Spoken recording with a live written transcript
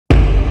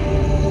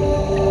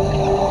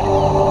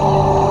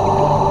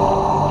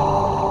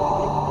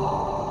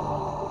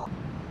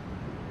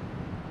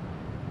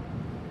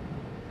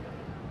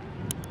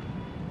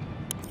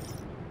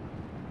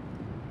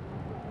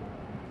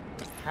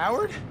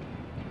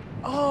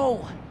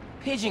Oh,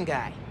 Pigeon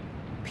Guy.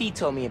 Pete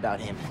told me about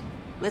him.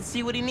 Let's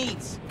see what he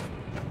needs.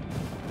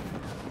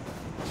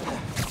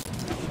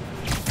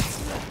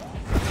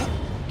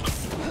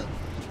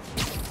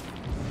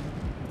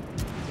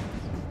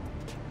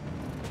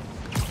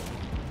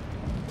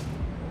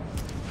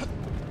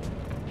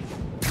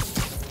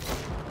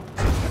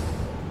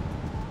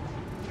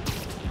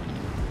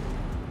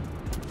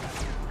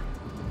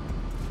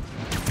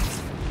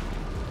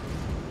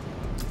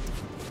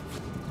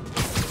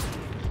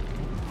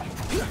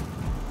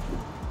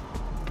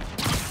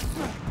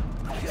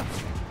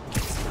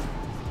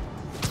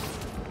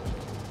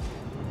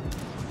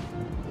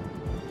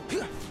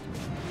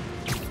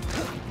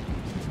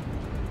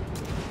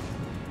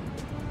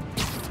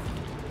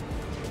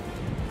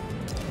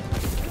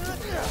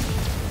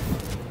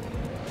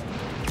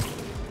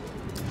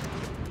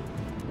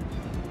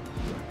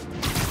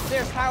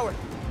 There's Howard.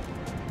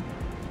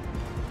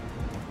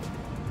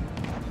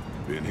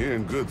 Been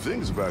hearing good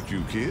things about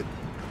you, kid.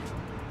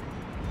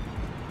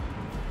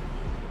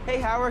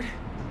 Hey, Howard.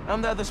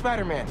 I'm the other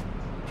Spider-Man.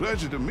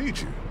 Pleasure to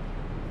meet you.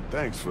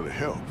 Thanks for the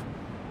help.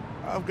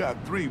 I've got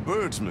 3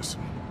 birds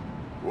missing.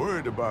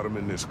 Worried about them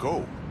in this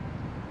cold.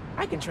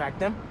 I can track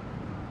them.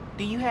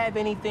 Do you have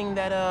anything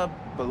that,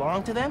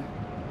 belong to them?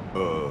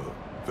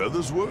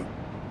 Feathers work?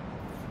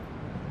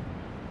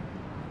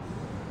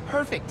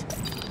 Perfect.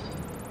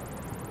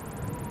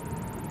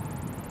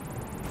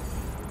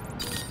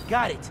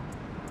 Got it.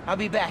 I'll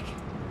be back.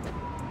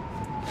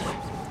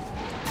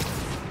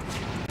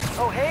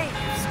 Oh hey,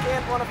 you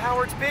scanned one of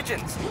Howard's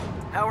pigeons.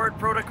 Howard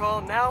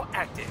Protocol now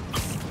active.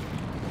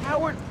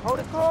 Howard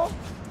Protocol?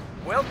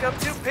 Welcome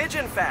to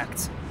Pigeon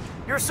Facts,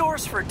 your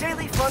source for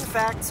daily fun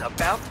facts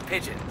about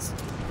pigeons.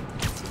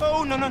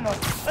 Oh, no.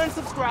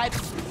 Unsubscribe.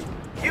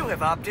 You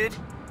have opted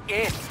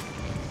in.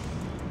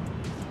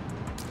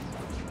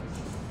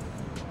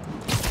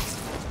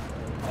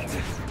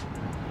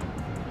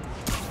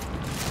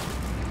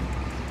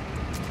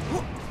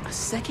 A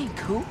second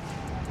coop?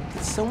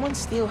 Did someone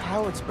steal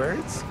Howard's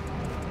birds?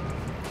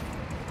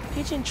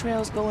 Pigeon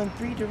trails go in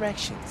 3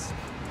 directions.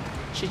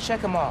 Should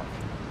check them all.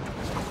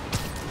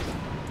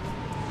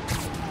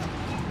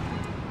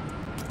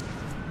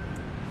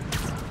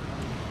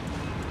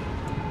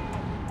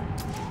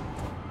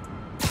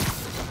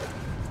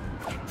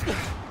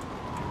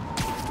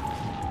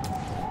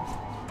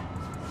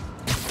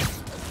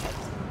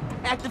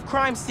 Active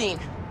crime scene.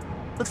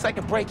 Looks like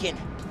a break-in.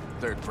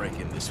 3rd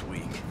break-in this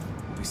week.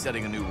 We'll be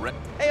setting a new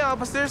Hey,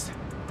 officers.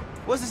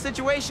 What's the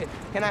situation?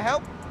 Can I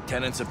help?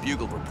 Tenant's a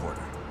Bugle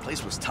reporter.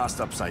 Place was tossed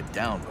upside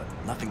down, but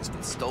nothing's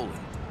been stolen.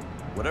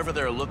 Whatever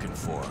they're looking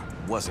for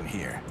wasn't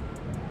here.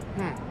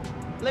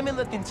 Let me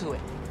look into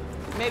it.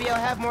 Maybe I'll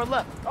have more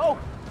luck. Oh,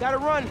 gotta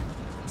run.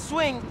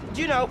 Swing,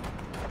 you know.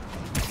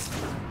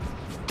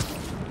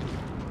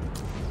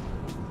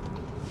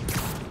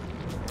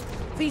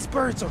 These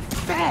birds are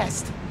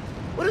fast.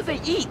 What do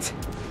they eat?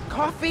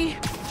 Coffee?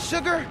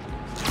 Sugar?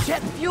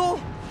 Jet fuel?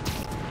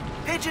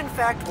 Pigeon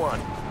Fact 1,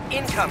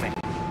 incoming.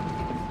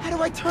 How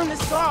do I turn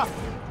this off?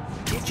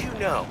 Did you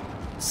know?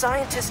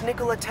 Scientist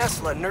Nikola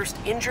Tesla nursed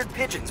injured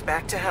pigeons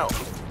back to health.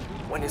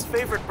 When his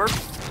favorite bird...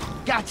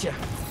 Gotcha.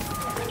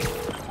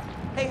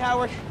 Hey,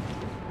 Howard.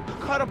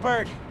 Caught a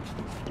bird.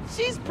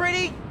 She's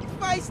pretty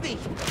feisty.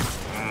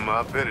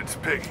 I bet it's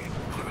Piggy.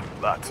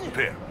 Lots of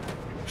pep.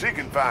 She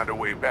can find her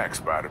way back,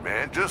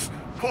 Spider-Man. Just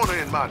point her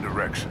in my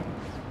direction.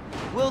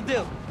 Will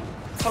do.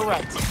 All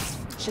right.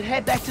 Should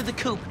head back to the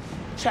coop.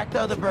 Track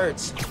the other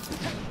birds.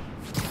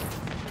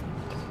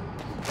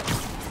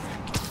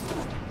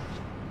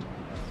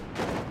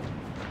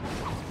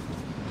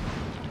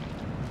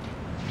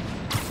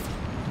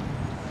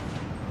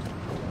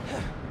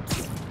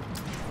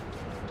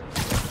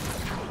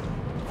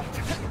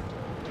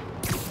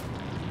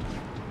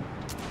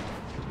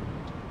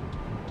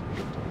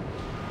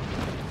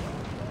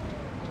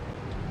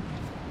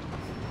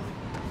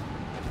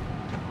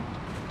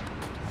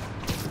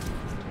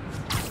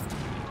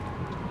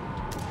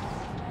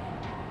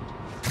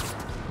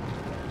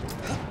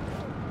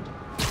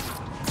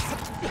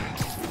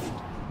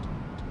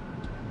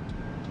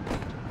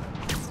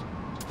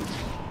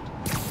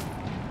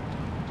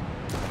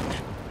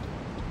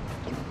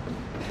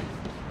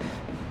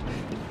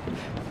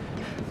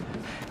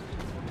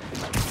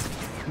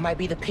 Might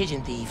be the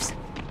pigeon thieves.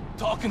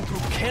 Talking through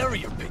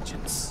carrier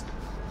pigeons.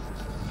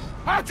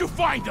 How'd you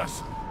find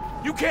us?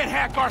 You can't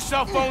hack our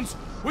cell phones.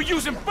 We're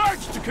using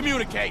birds to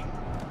communicate.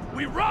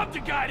 We robbed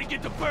a guy to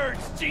get the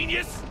birds,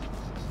 genius.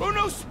 Who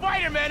knew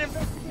Spider-Man and...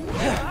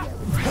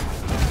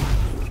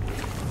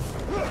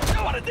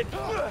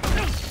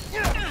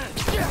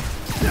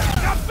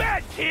 Not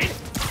bad, kid.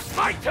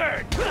 My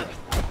turn.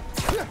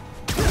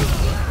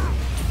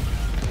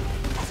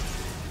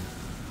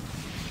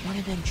 One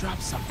of them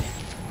dropped something.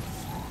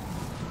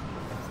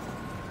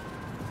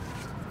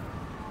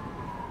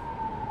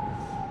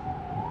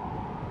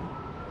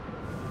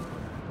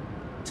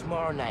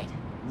 Tomorrow night,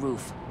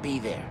 Roof, be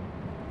there.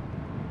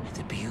 At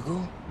the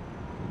Bugle?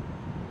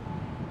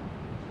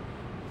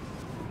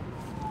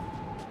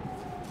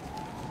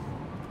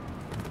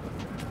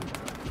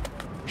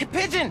 Hey,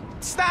 Pigeon,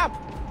 stop!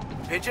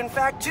 Pigeon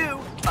fact 2,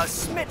 a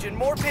smidgen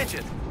more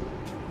pigeon.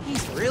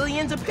 He's really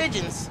into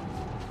pigeons.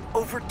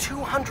 Over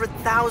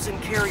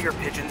 200,000 carrier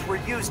pigeons were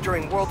used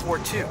during World War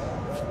II.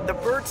 The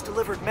birds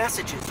delivered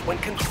messages when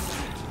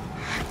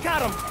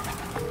Got him!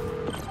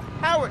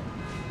 Howard,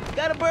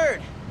 got a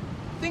bird.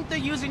 Think they're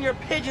using your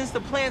pigeons to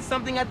plant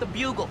something at the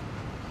Bugle.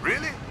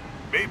 Really?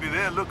 Maybe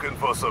they're looking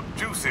for some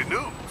juicy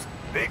news.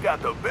 They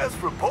got the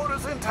best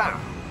reporters in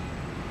town.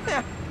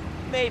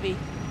 Maybe.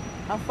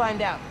 I'll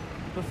find out.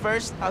 But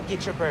first, I'll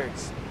get your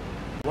birds.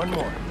 One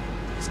more.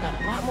 It's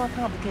got a lot more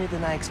complicated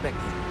than I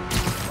expected.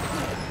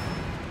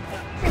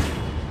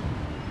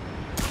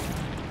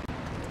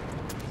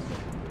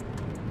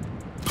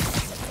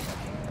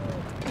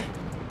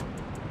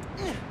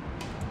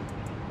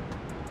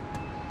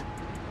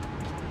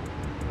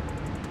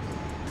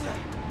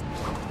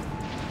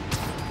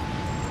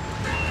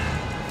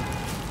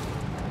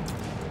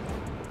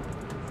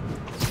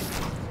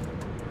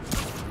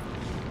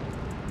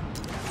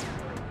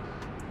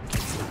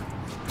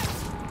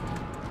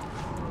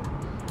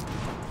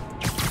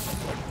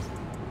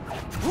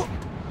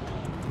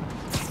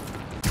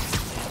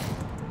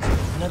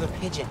 Another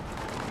pigeon.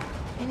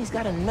 And he's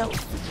got a note.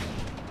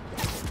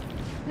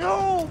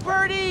 No,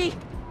 Birdie!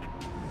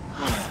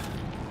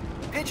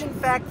 Pigeon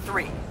fact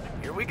 3.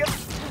 Here we go.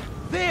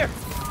 There!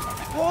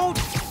 Hold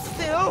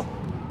still!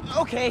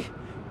 Okay.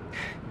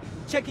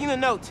 Checking the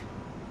note.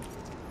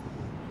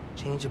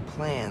 Change of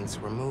plans.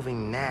 We're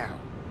moving now.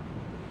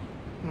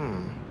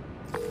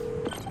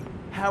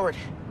 Howard,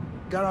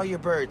 got all your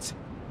birds.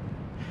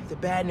 The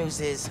bad news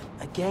is,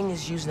 a gang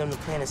is using them to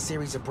plan a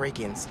series of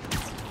break-ins.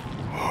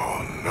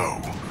 Oh, no.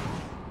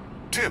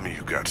 Tell me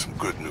you got some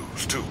good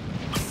news, too.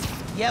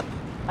 Yep,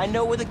 I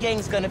know where the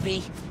gang's gonna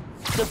be.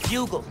 The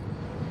Bugle.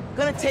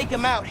 Gonna take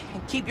them out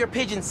and keep your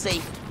pigeons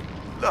safe.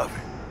 Love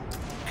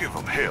it. Give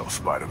them hell,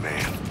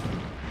 Spider-Man.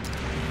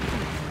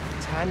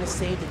 Time to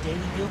save the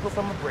Daily Bugle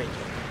from a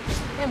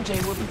break-in.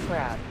 MJ will be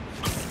proud.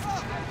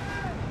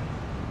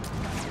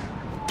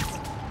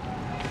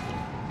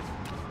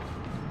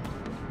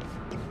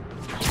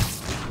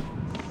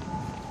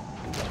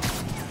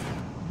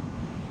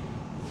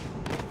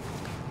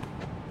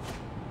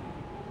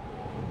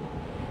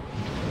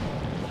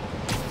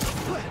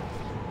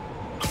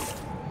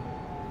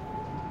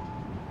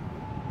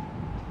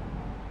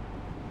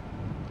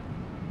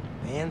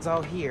 Man's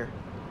all here.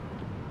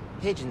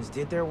 Pigeons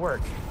did their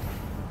work.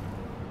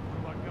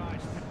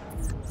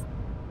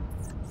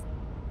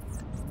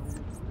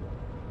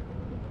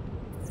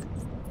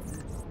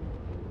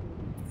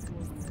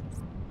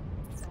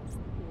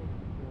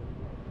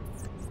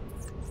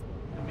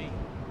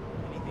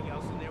 Anything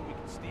else in there we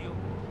can steal?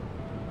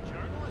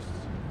 Journalists?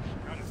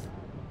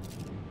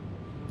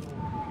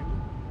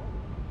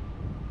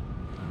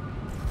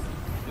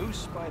 New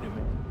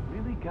Spider-Man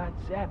really got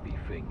zappy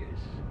fingers.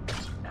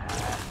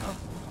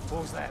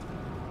 What was that?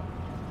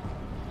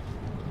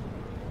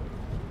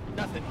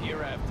 Nothing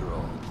here after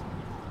all.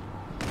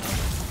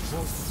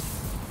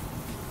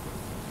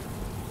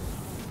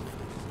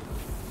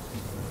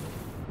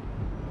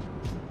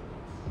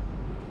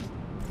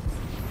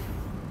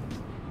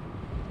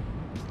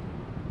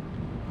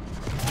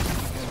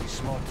 Gonna be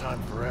small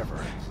time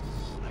forever.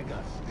 I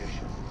got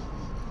ambition.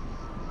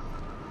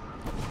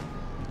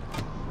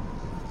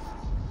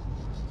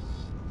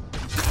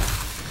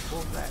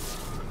 Hold that.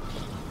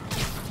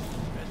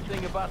 Best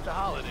thing about the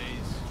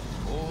holidays,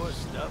 more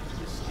stuff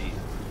to steal.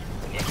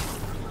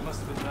 Must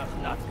have been enough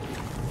not to.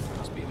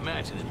 Must be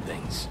imagining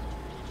things.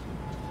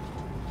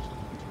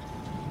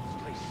 This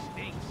place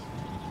stinks.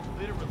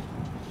 Literally.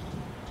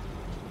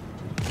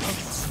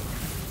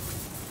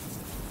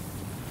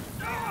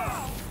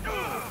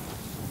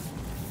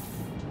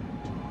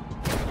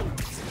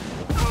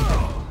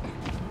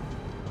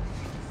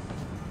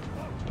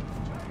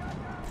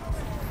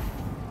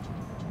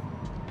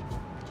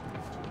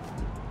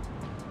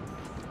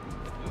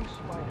 New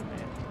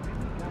Spider-Man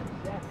really got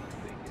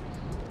zappy fingers.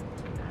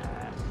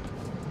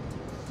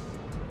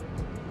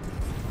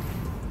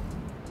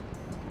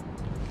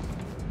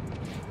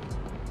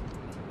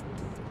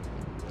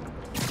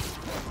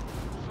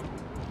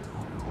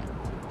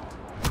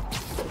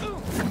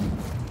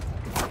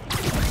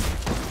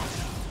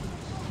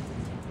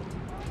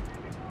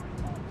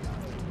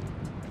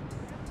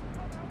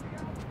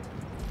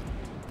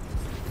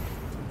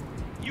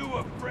 You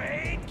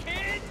afraid,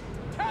 kid?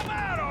 Come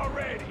out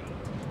already!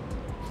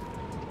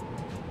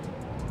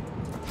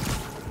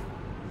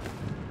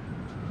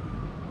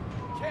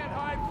 Can't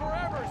hide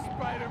forever,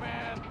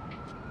 Spider-Man!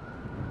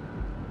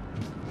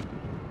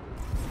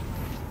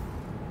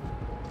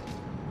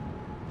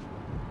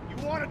 You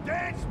wanna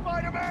dance,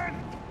 Spider-Man?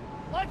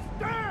 Let's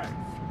dance!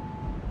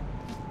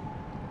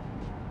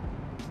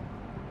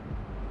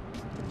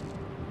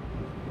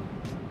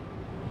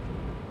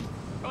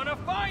 Gonna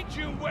find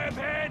you,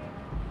 webhead!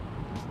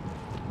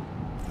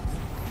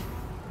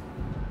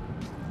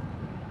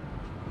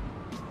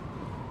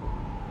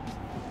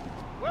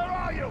 Where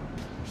are you?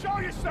 Show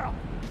yourself!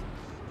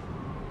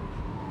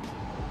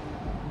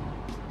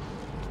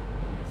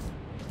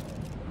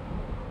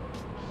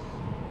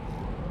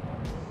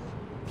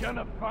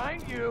 Gonna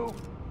find you.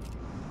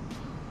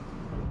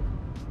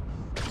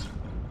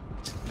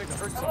 Think I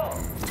heard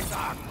something.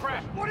 Ah,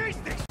 crap. What is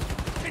this?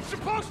 It's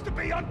supposed to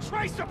be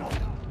untraceable.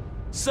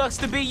 Sucks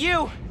to be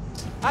you.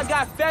 I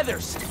got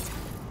feathers.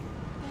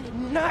 That did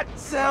not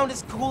sound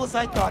as cool as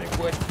I thought it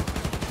would.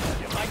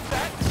 You like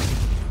that?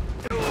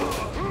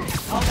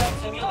 Combat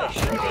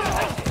simulation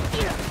detected.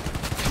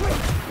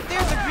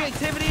 There's a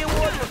creativity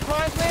award for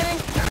crime planning.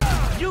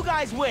 You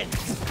guys win.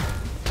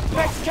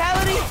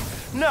 Practicality?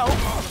 No,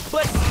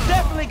 but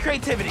definitely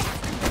creativity.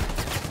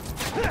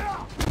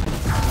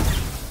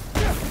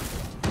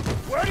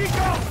 Where'd he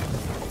go?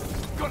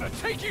 Gonna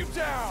take you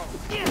down.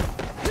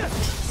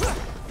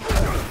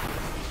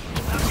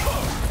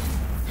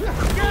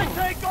 Can't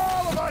take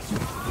all of us.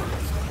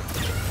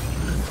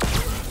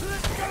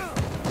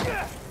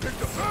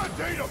 It's a bad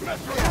day to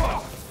mess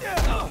around.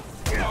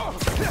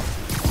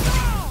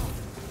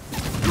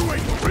 You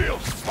ain't the real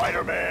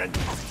Spider-Man.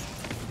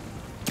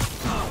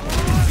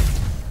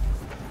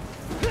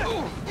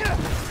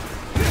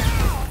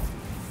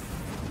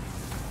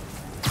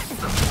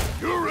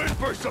 You're in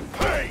for some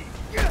pain!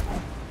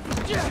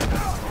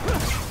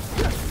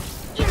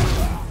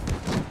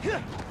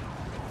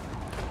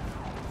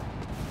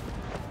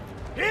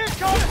 Here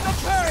comes the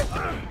pain!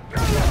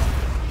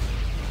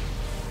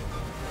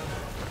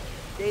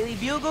 Daily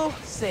Bugle,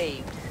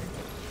 saved.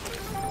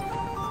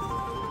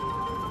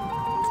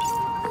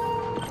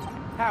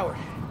 Howard,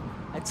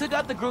 I took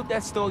out the group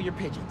that stole your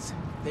pigeons.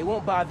 They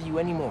won't bother you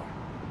anymore.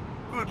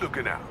 Good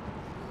looking out.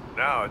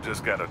 Now I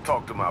just gotta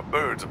talk to my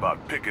birds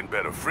about picking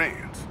better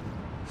friends.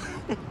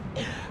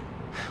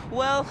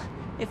 Well,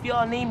 if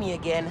y'all need me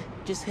again,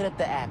 just hit up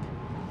the app.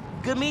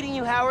 Good meeting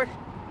you, Howard.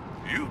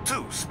 You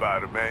too,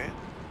 Spider-Man.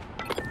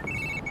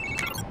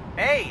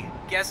 Hey,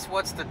 guess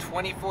what's the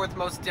 24th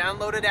most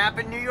downloaded app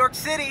in New York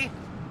City?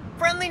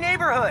 Friendly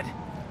Neighborhood.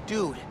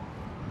 Dude,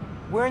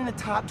 we're in the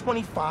top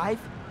 25?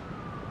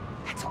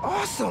 That's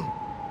awesome!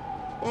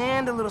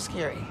 And a little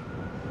scary.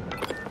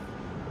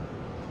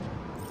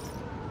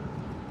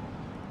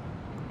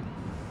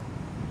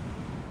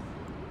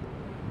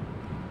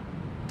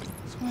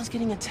 Someone's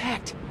getting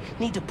attacked.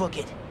 Need to book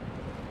it.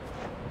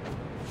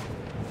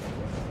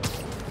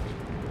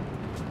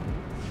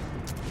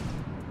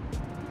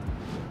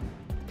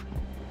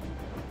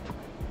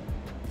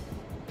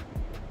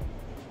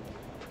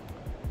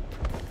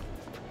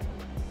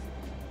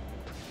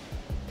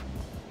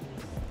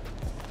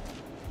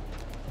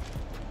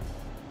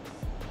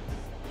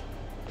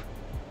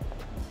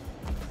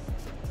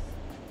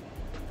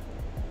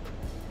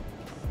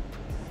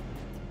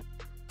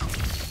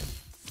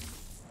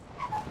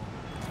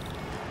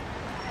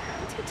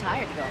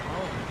 Tired to go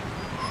home.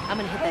 I'm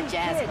gonna hit that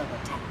jazz kid. club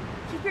uptown.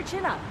 Keep your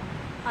chin up.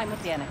 I'm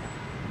with Danica.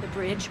 The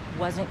bridge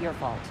wasn't your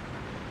fault.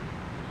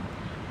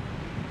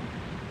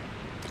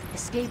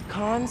 Escape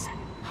cons,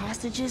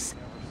 hostages.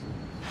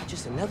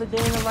 Just another day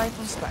in the life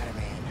of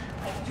Spider-Man.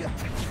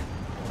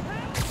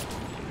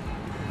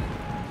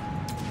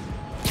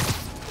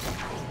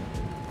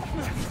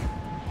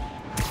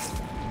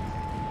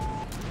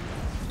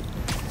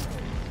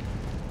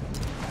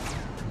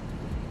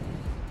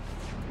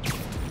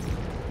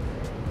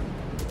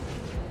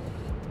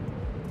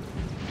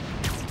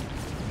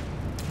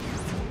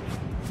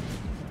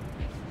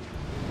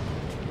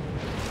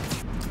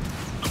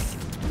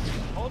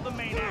 Hold the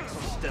main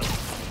axle still.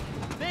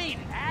 Main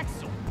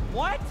axle?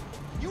 What?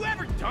 You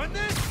ever done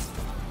this?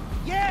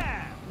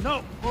 Yeah!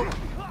 No.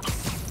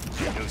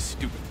 Those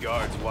stupid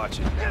guards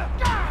watching.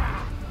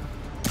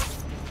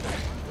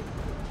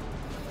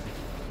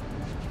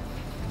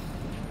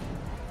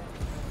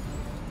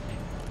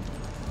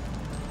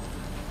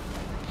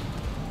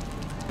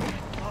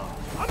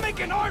 I'm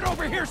making art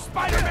over here,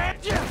 Spider-Man!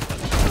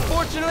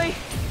 Fortunately,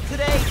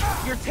 today,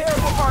 your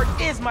terrible art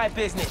is my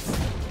business.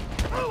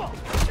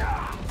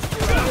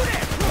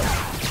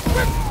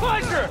 With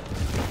pleasure!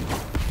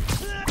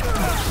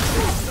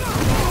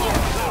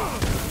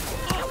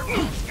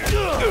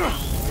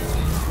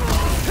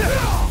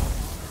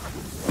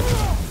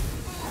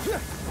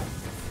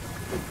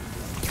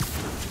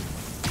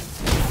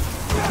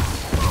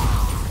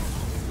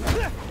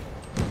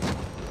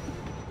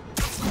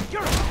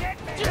 You're a dead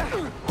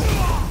man!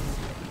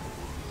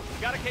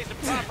 Got a case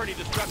of property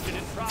destruction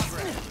in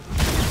progress.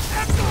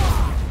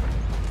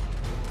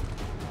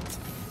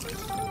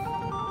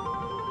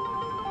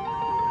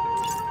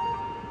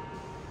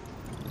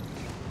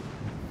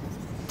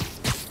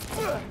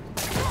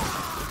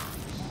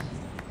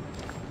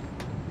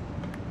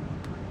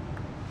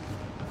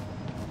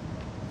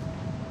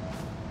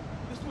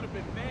 This would have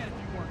been bad if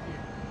you weren't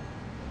here.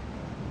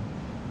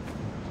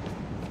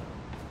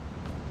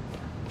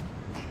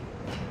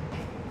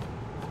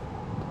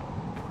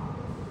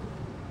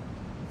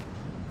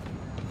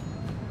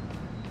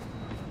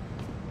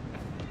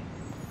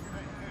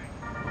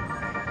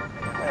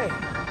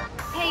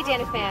 Hey,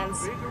 Dana fans.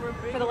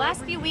 For the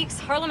last few weeks,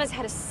 Harlem has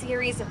had a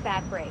series of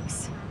bad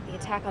breaks. The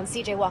attack on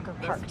C.J. Walker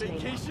Park, to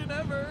name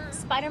one.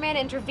 Spider-Man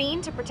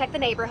intervened to protect the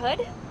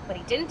neighborhood, but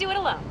he didn't do it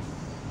alone.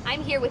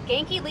 I'm here with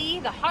Genki Lee,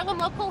 the Harlem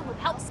local who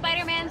helped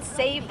Spider-Man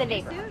save the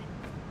neighborhood.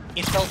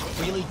 It felt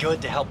really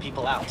good to help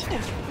people out.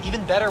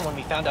 Even better when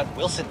we found out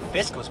Wilson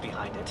Fisk was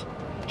behind it.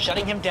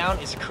 Shutting him down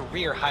is a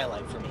career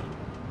highlight for me.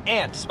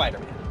 And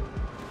Spider-Man.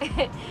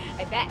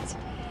 I bet.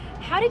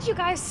 How did you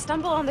guys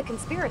stumble on the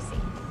conspiracy?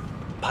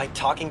 By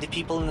talking to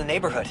people in the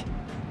neighborhood.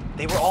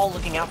 They were all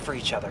looking out for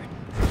each other,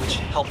 which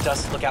helped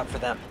us look out for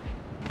them.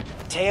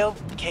 Teo,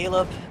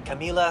 Caleb,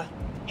 Camila,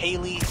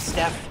 Haley,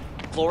 Steph,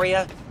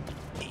 Gloria,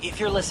 if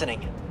you're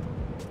listening,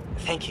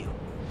 thank you.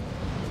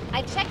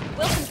 I checked with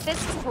Wilson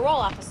Fisk's parole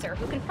officer,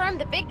 who confirmed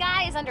the big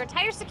guy is under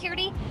tighter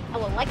security and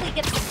will likely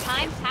get some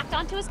time tacked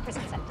onto his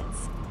prison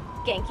sentence.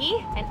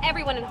 Genki, and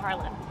everyone in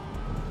Harlem,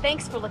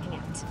 thanks for looking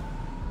out.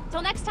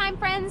 Till next time,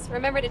 friends,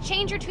 remember to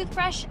change your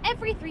toothbrush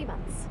every 3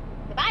 months.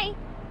 Goodbye.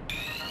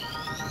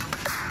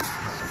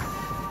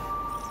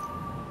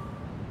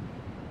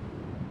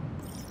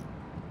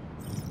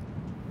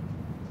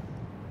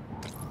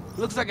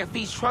 Looks like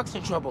Afee's truck's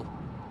in trouble.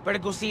 Better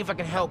go see if I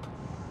can help.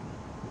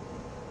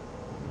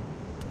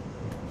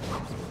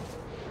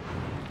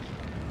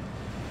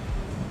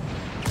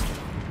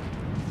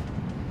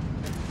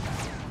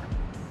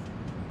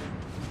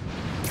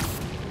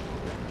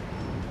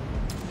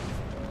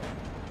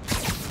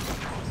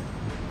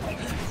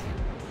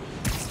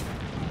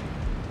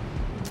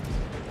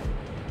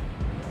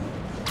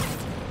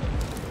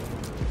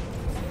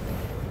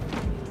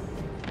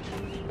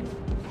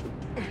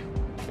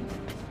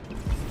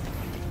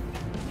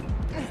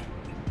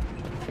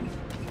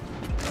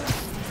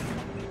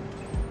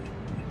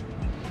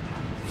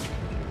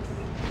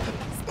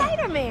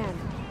 Spider-Man!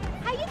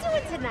 How you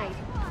doing tonight?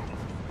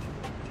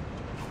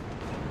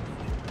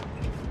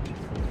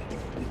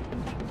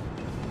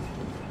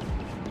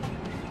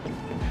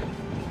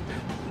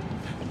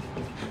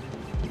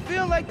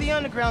 Feel like the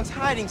underground's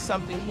hiding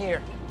something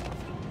here.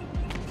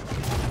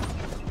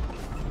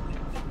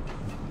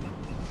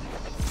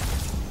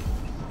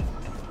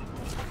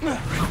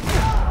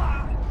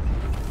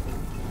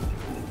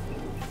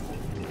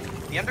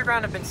 The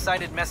underground have been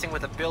sighted messing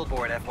with a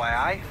billboard,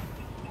 FYI.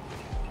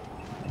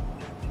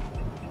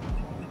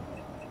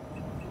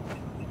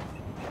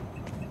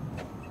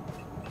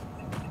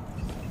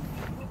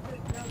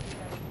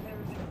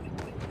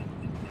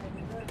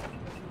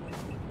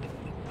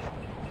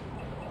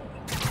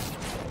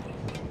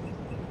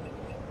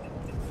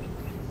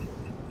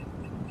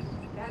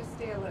 Gotta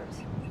stay alert.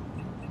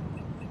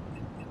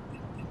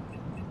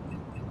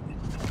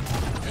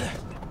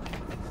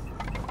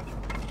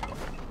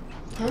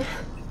 Huh?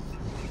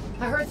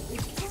 I heard...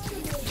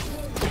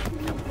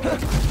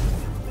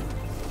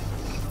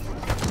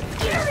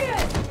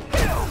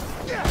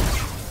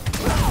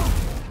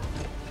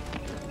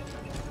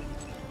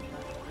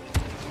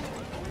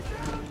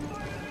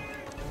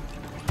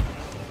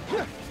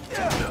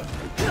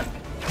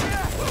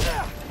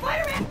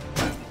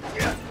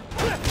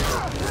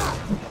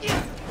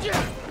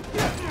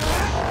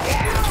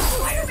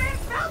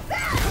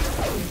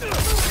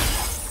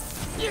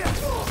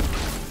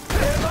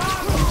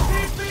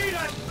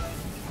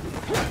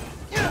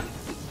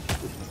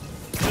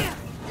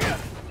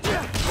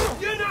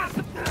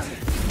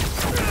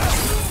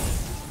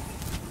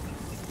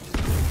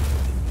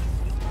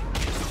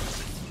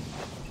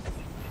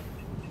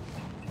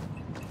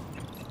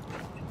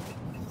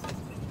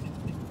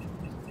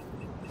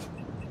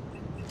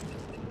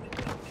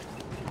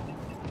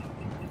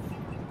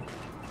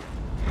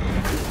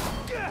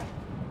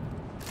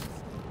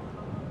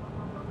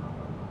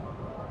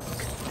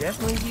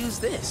 Definitely use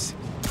this.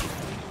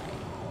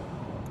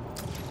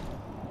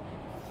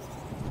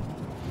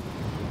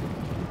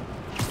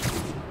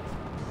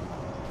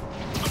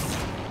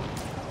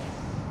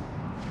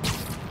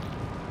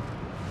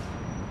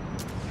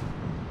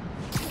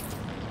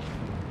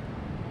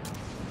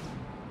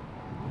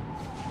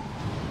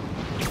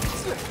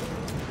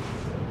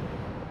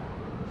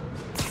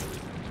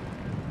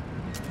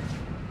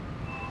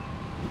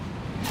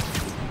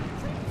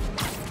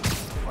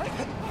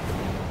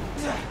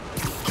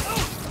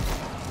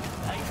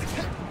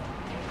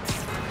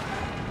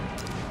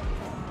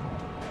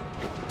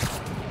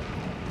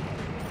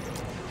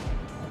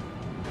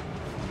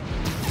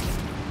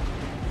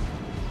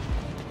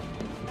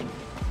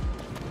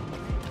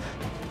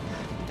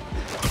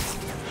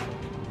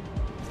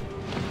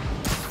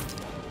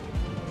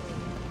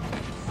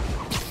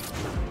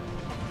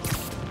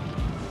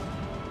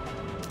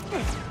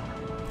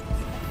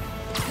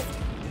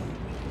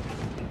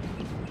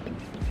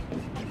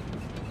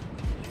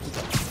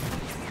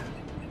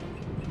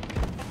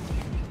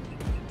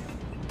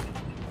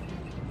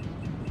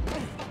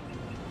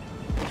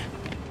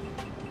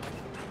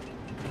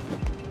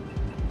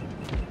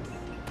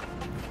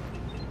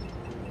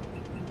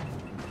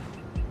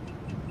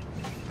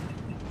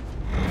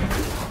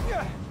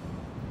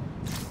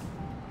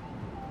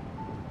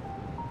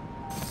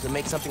 To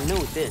make something new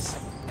with this.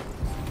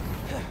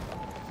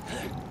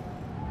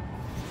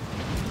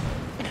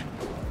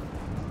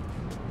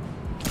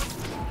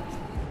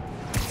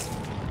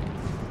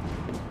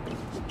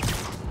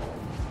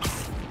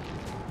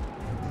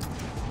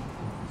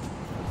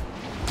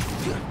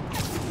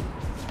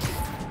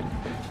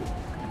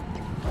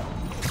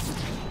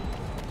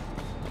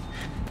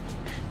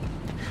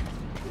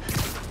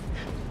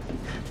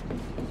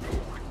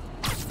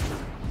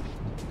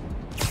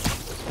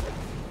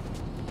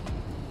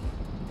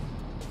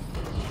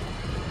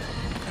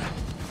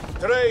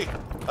 Today,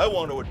 I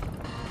want to...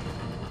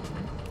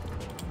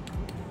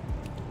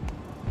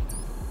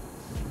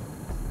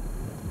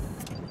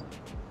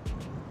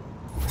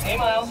 Hey,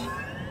 Miles.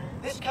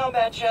 This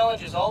combat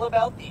challenge is all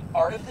about the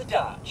art of the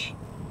dodge.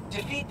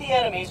 Defeat the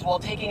enemies while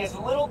taking as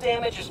little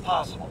damage as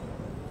possible.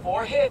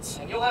 4 hits,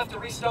 and you'll have to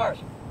restart.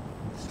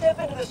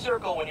 Step into the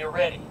circle when you're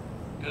ready.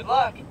 Good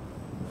luck.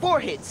 4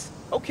 hits.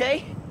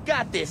 Okay,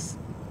 got this.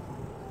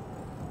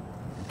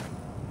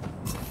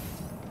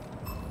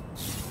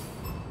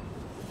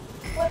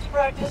 Let's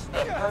practice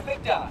the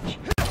perfect dodge.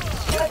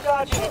 Try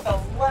dodging at the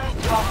last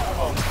possible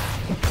moment.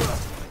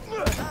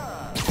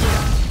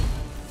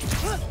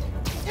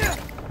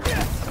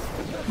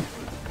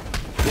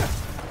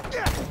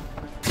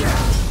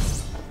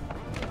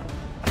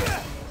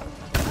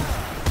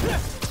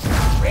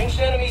 Ranged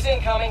enemies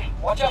incoming.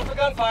 Watch out for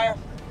gunfire.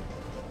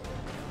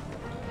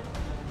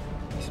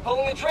 He's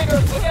pulling the trigger.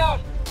 Look out!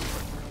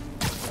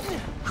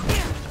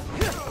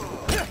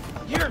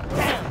 You're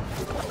down.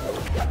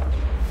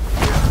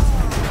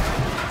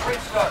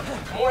 Great start.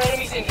 More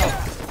enemies incoming.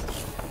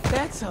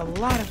 That's a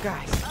lot of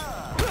guys.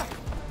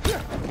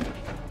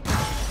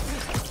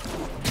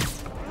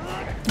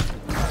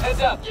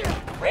 Heads up.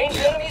 Ranged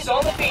enemies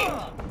on the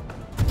field.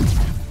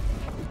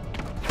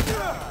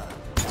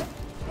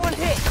 1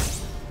 hit.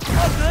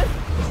 All good.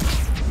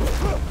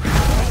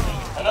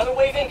 Another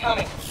wave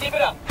incoming. Keep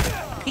it up.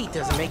 Pete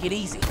doesn't make it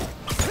easy.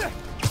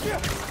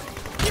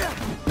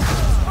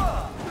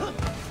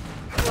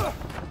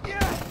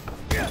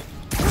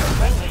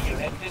 Friendly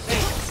unit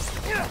disabled.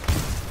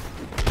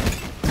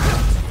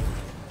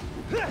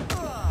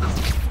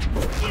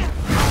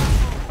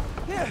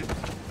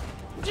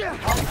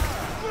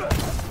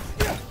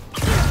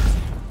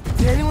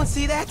 Did anyone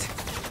see that?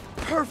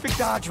 Perfect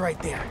dodge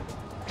right there.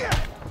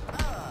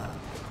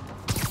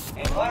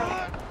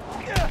 Environment.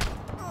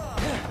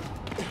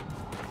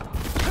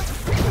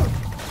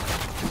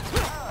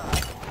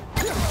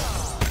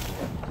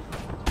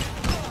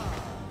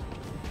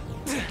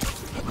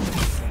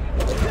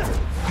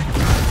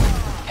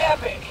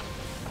 Epic!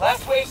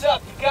 Last wave's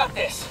up. You got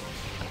this.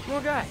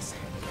 More guys.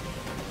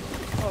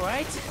 All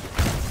right,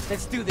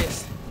 let's do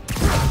this.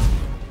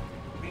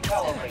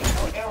 Recalibrate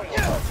for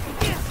aerial work.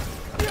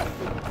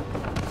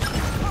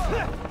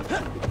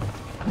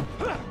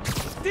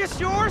 This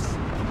yours?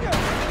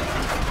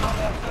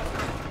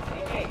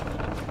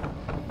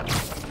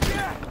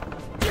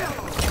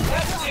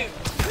 That's 2.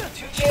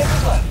 2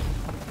 chances left.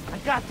 I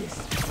got this.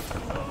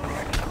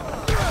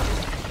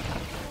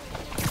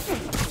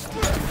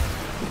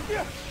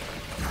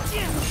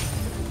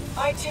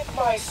 I tip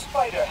my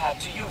spider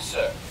hat to you,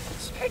 sir.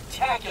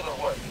 Spectacular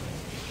work.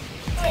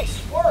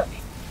 Nice work.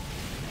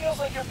 Feels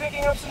like you're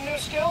picking up some new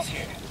skills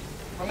here.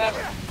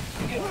 Remember,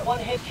 you can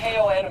 1-hit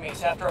KO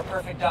enemies after a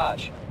perfect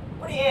dodge.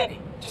 Pretty handy,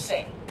 just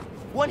saying.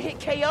 1 hit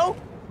KO?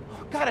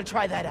 Gotta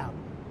try that out.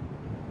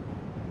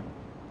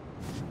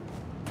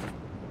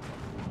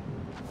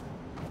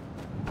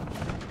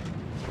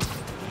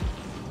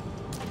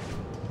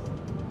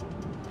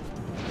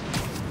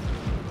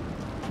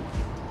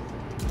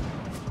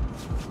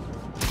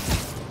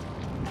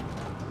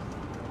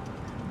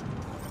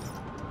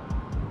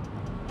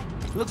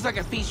 Looks like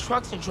Afee's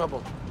truck's in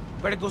trouble.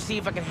 Better go see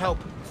if I can help.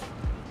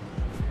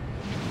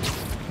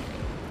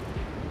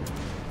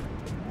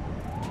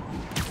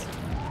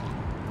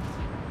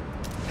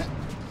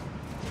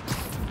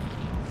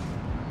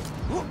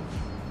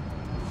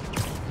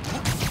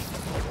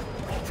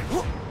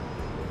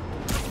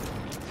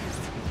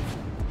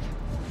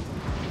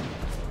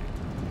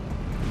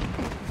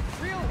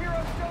 Real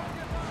heroes don't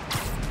give up!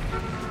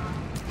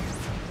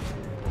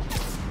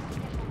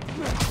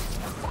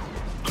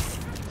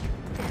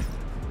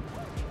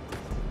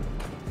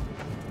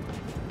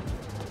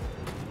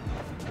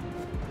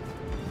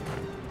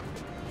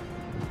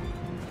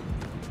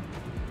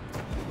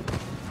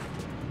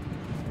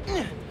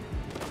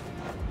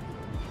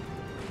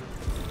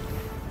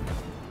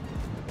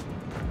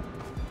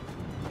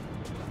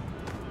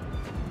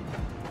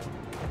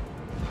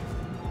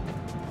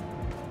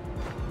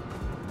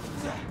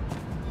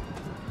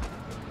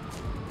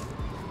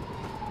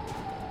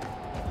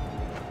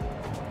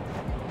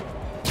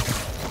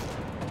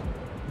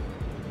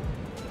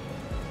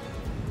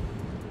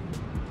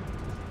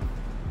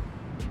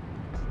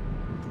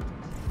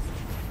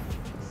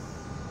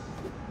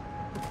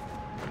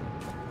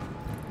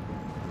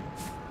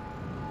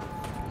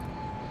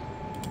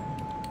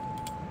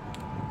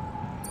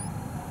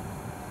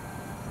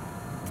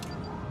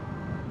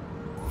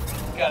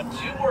 Got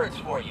 2 words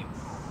for you.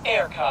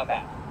 Air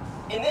combat.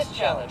 In this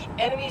challenge,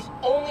 enemies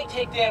only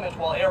take damage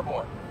while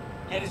airborne.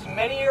 Get as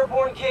many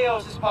airborne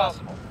KOs as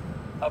possible.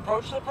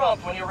 Approach the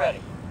prompt when you're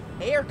ready.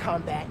 Air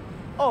combat?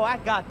 Oh, I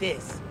got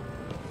this.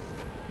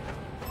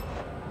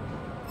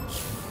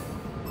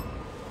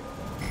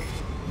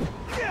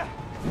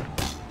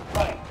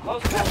 Right,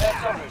 close combat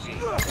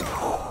subroutine.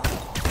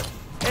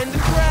 And the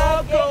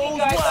crowd Ganking goes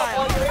guys up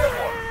while wild. you're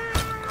airborne.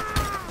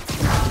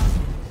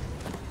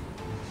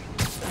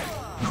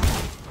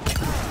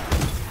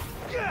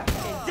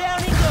 And down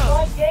he goes.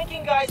 Try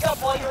ganking guys up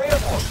while you're airborne.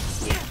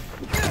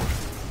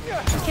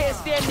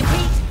 Can't stand the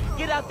heat?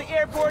 Get out the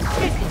airborne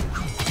pigeon.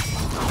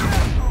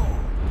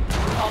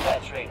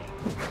 Combat training.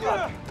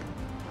 Got it.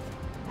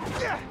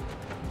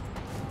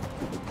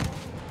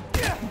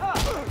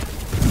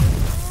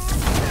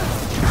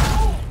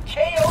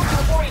 KO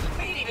before his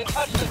feet even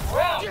touch the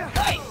ground.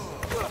 Nice.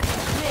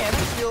 Man,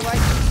 I feel like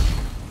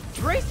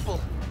graceful.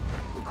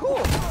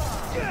 Cool.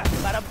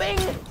 Bada bing,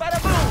 bada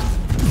boom.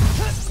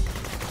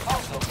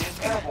 Also is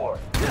airborne.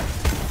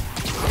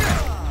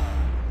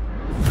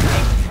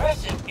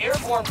 Impressive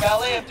airborne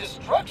ballet of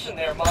destruction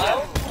there,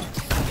 Miles.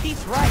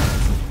 He's right.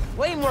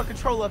 Way more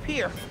control up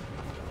here.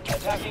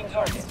 Attacking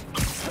target.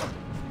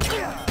 This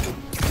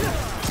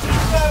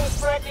guy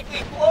was practically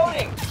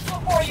floating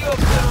before you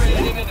obliterated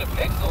him into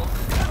pixels.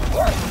 Good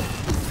work.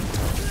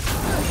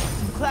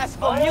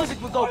 Classical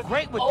music would go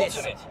great with this.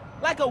 Ultimate.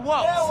 Like a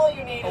waltz. Now all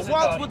you need is a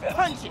waltz Dodge with belt.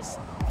 punches.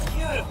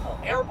 Beautiful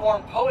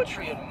airborne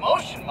poetry in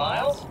motion,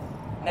 Miles.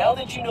 Now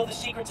that you know the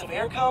secrets of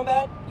air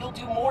combat, you'll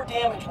do more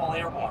damage while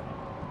airborne.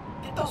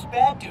 Get those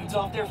bad dudes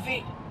off their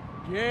feet.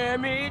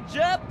 Damage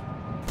up.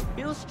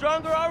 Feel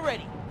stronger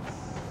already.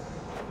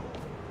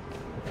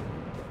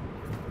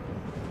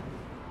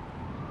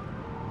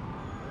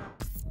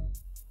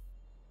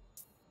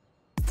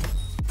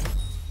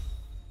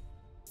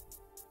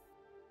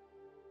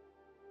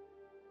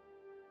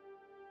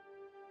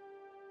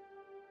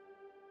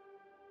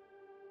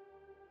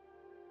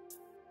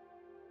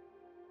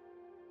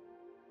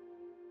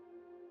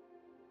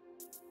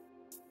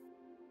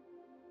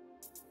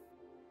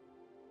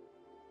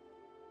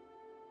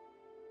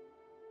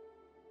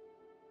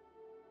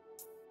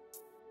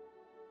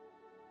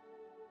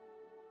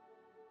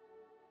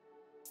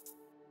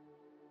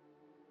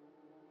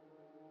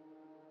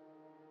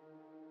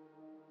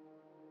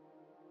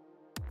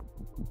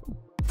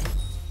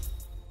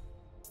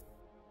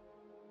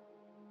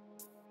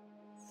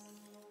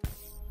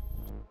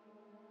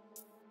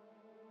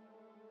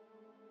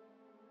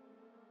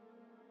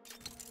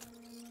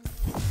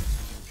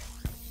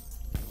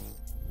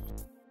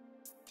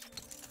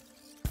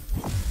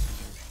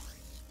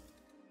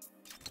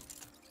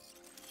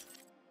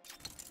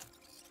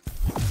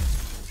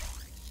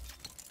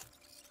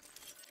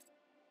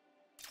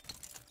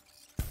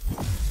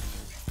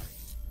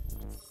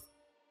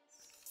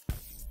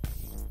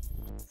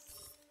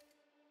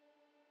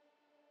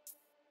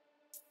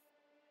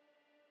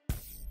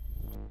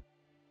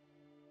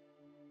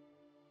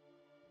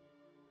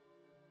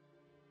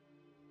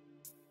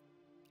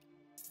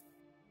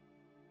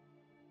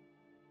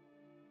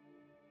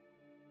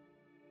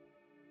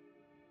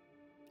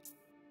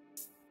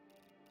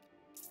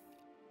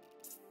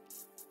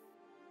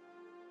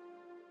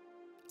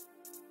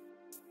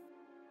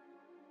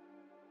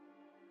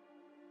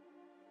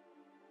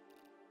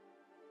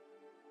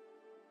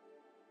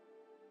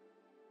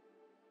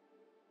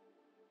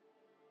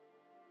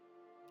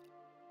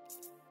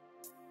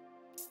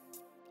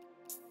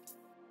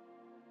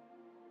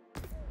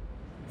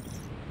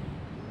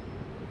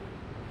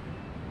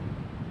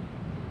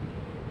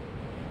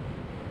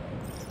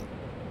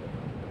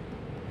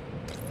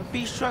 The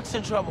beast truck's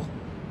in trouble.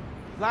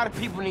 A lot of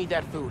people need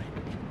that food.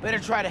 Better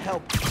try to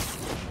help.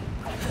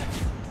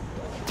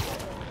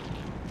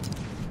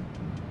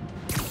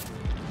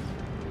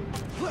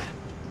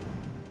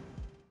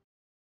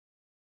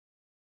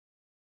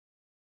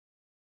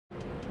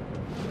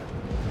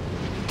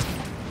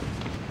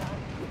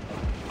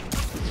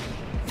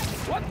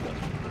 What the?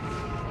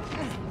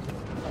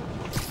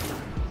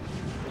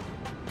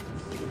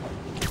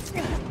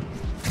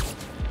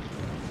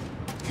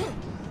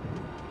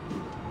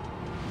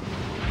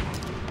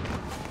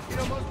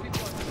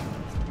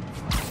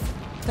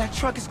 That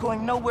truck is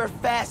going nowhere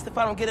fast if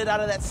I don't get it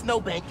out of that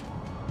snowbank.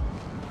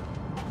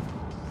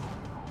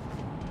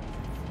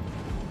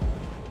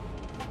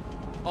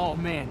 Oh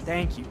man,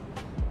 thank you.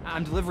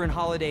 I'm delivering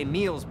holiday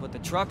meals, but the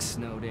truck's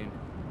snowed in.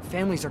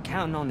 Families are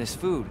counting on this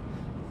food.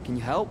 Can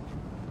you help?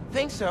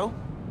 Think so.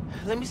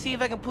 Let me see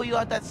if I can pull you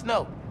out that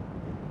snow.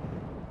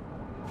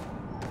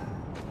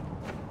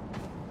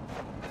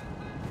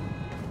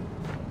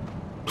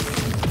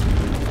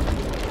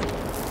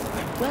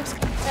 Well,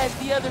 as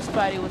the other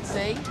Spidey would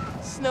say,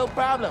 it's no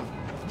problem.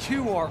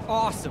 You are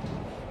awesome.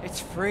 It's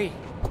free.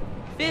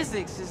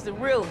 Physics is the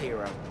real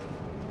hero.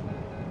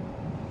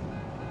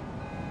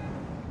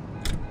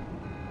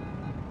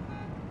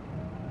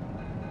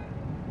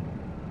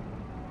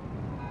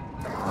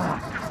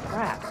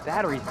 Crap,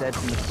 battery's dead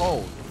from the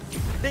cold.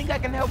 Think I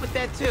can help with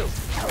that too.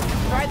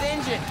 Try the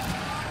engine.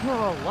 You're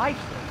a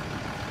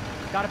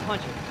lifesaver. Gotta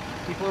punch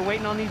it. People are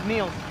waiting on these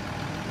meals.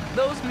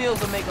 Those meals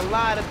will make a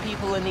lot of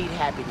people in need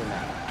happy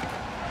tonight.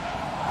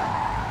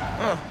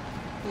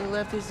 He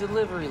left his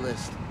delivery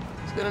list.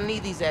 He's gonna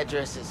need these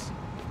addresses.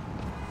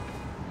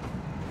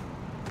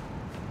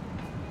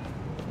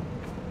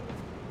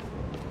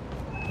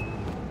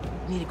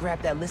 Need to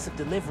grab that list of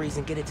deliveries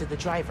and get it to the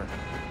driver.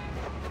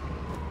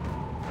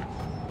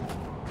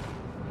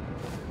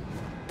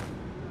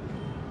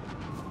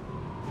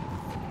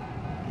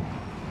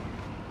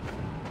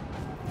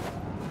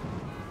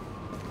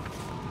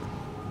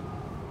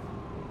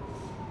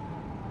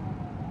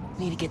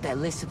 need to get that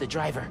list to the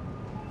driver.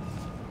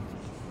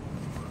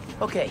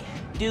 Okay,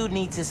 dude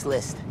needs this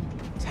list.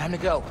 Time to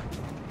go.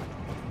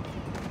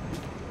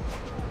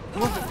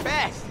 Moving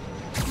fast.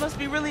 You must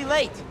be really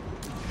late.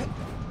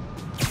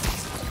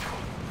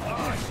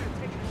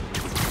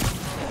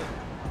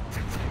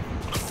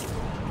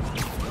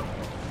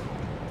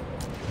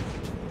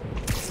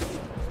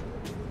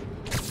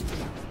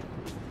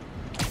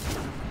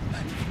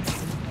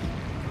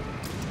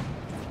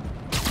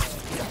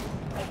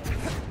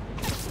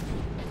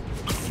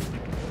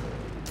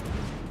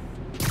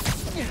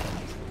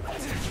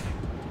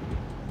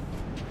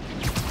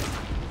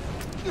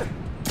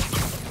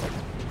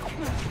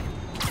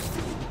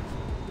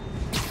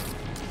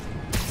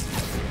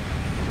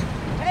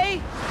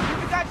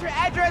 Your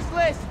address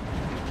list!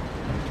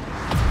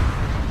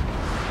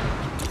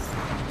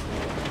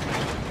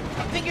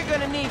 I think you're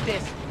gonna need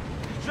this.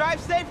 Drive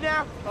safe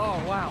now.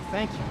 Oh, wow,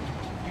 thank you.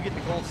 You get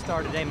the gold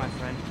star today, my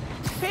friend.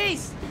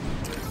 Peace!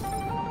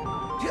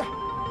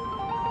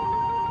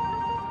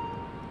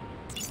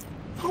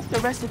 Hope the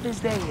rest of his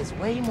day is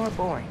way more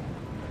boring.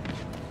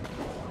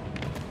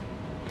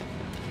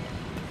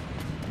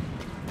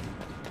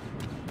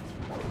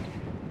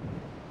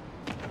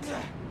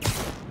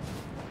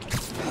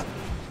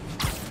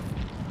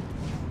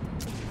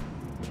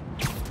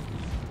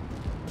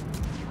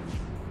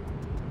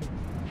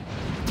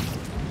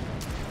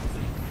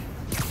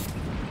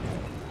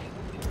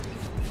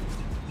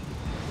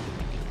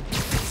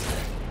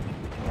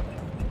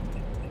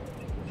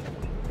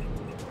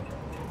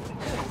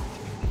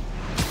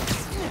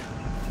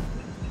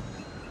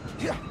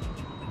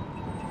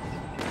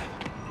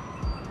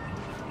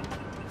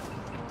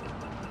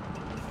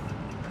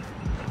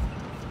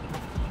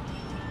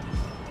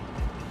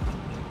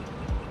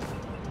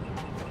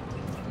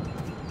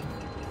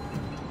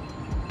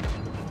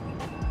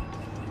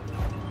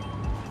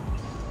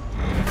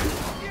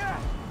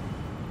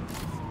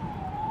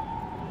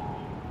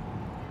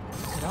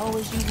 Could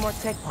always use more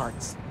tech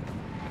parts.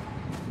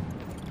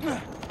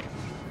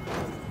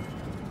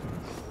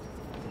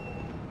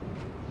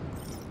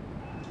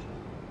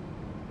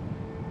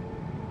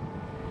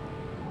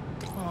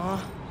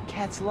 Aw,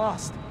 cat's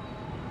lost.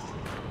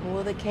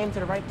 Well, they came to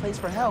the right place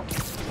for help.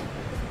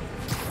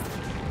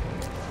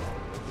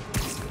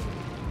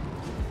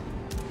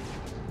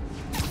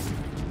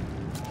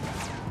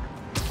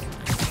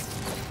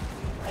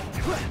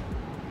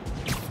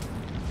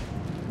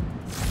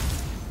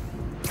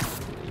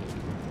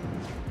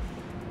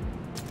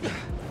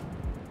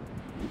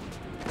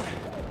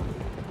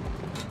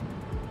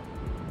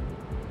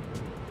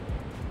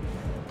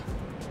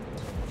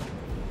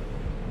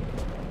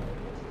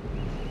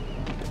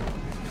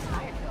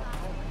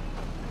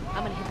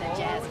 I'm gonna hit that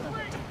jazz club.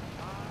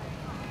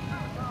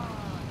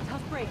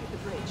 Tough break at the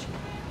bridge.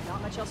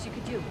 Not much else you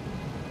could do.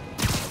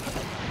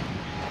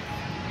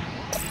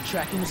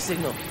 Tracking the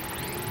signal.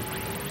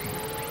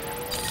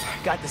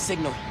 Got the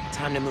signal.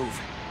 Time to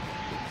move.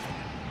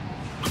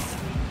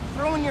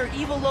 Throwing your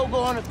evil logo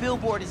on a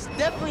billboard is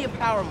definitely a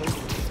power move.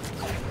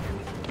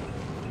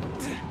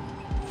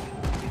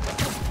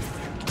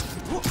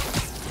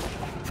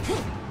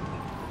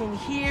 And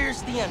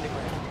here's the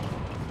underground.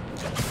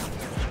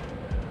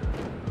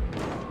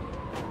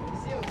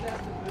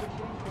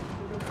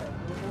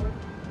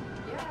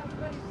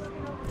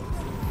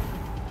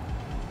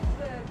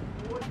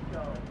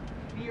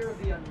 Fear of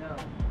the unknown.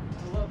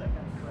 I love that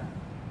kind of crap.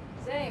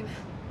 Same.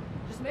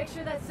 Just make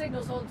sure that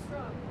signal's holding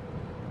strong.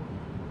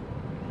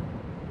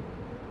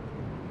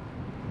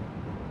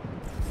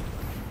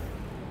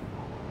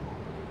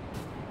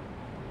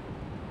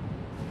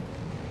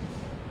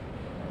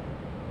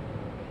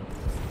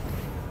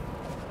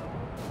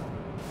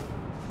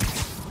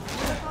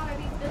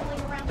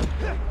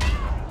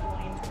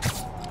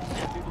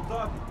 People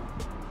talking.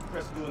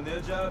 Press doing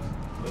their jobs,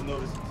 they'll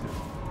notice it too.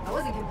 I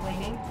wasn't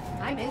complaining.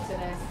 I'm into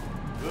this.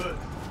 Good.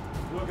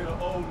 We're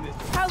gonna own this.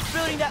 How's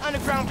building that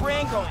underground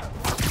brand going?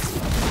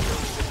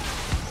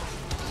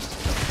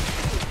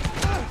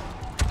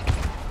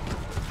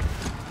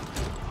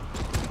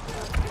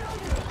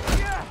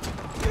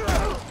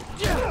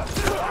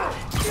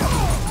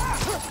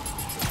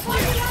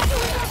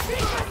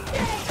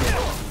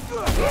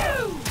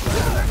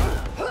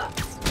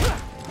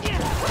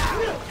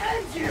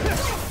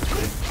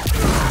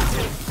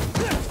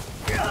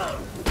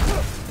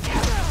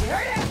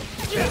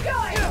 Keep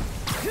going!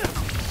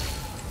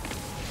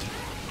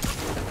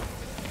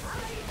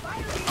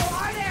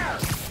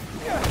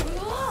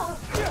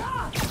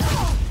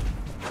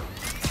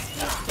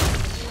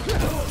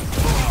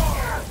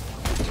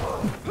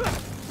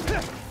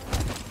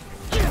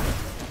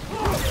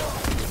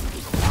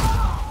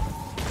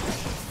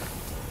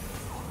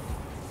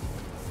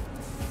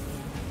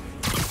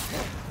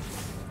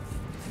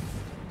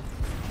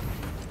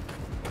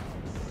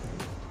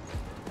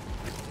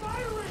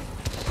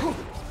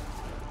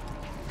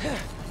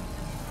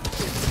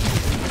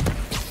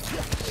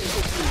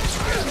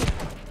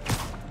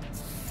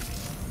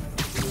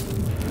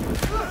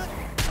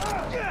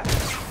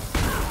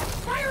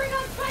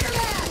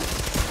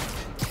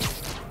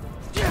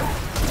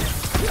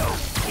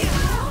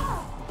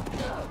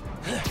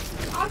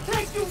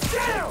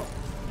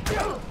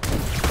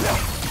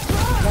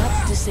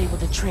 disable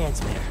the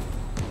transmitter.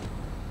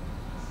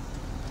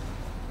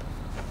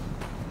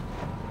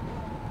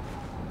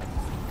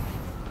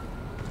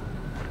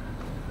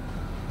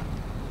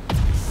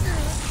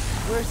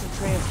 Where's the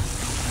transmitter?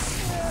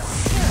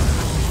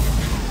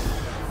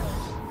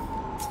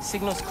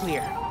 Signal's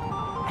clear.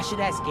 I should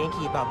ask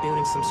Genki about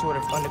building some sort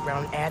of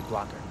underground ad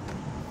blocker.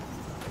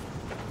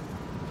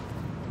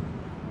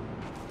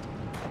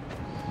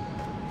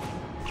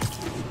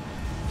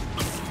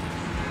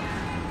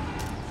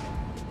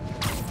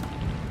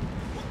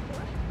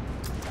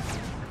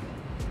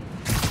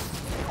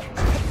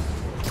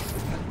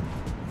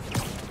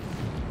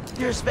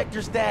 Here's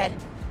Vector's dad.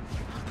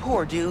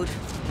 Poor dude.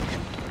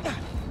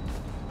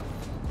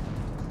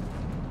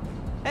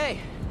 Hey,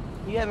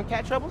 you having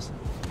cat troubles?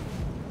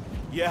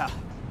 Yeah.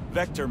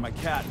 Vector, my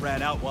cat,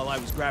 ran out while I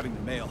was grabbing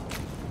the mail.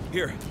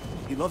 Here,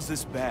 he loves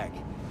this bag.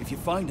 If you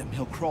find him,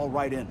 he'll crawl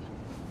right in.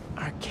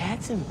 Are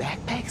cats in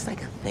backpacks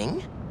like a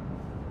thing?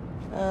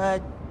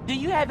 Do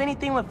you have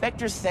anything with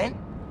Vector's scent?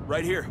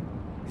 Right here.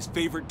 His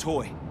favorite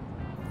toy.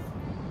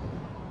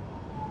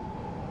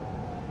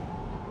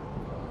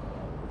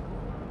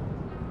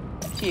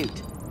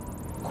 Cute.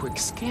 Quick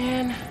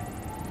scan.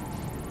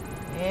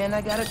 And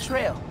I got a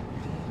trail.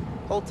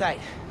 Hold tight.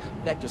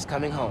 Vector's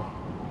coming home.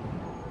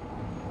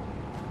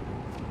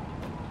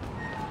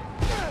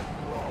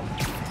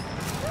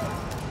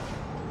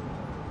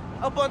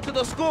 Up onto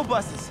those school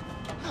buses.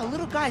 Oh,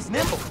 little guy's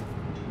nimble.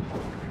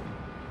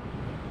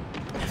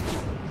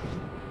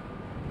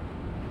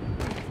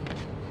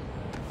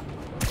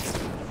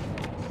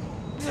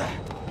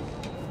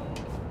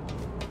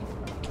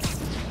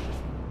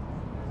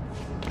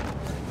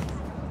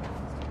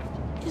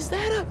 Is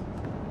that a...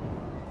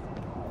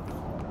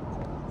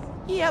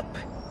 Yep.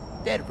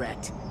 Dead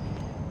rat.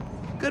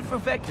 Good for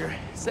Vector,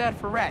 sad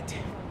for Rat.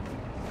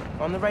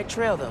 On the right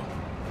trail, though.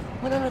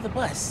 Went under the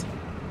bus.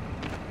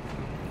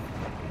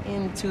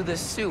 Into the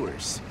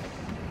sewers.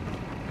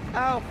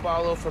 I'll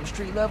follow from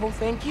street level,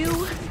 thank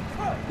you.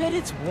 Bet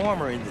it's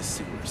warmer in the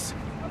sewers.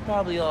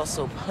 Probably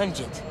also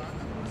pungent.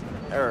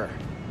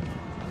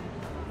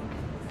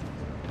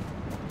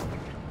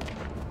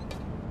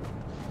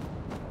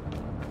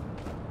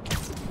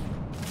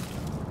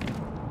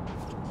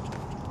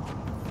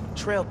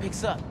 Trail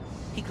picks up.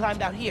 He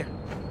climbed out here.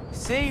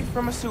 Saved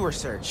from a sewer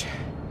search.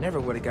 Never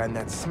would have gotten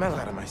that smell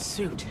out of my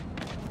suit.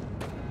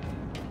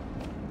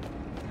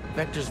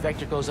 Vector's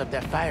vector goes up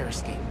that fire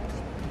escape.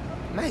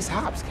 Nice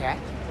hops, cat.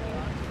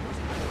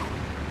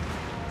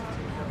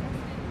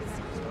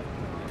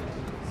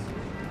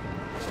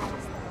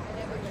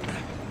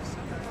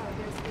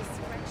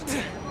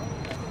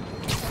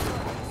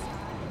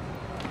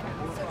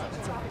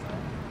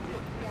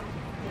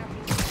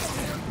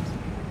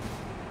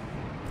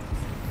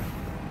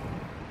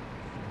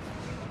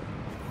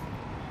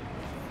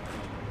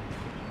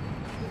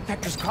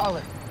 Vector's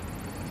collar.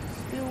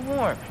 Still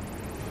warm.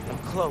 I'm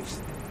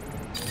close.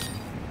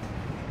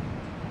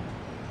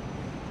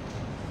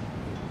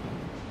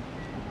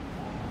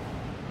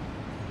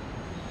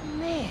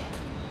 Man,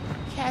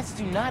 cats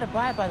do not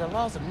abide by the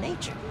laws of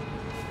nature.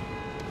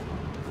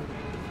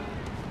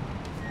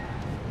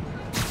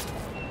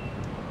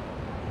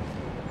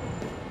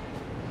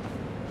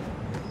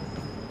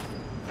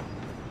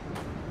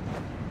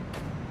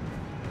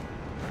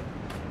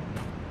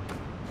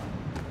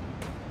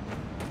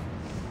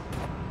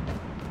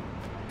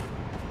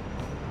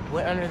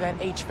 We're under that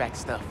HVAC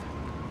stuff.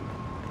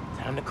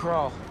 Time to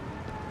crawl.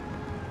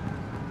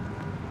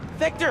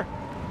 Vector!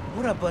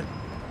 What up, bud?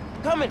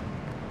 Coming!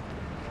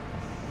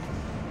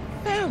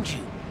 Found you!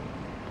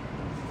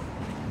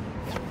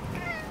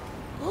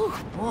 Ooh,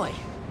 boy.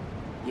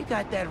 You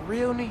got that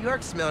real New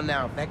York smell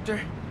now,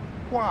 Vector.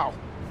 Wow.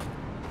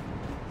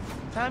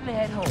 Time to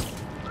head home.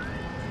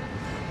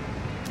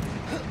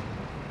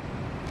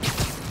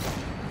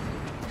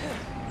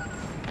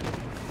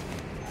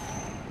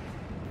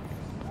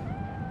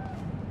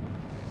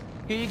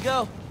 Here you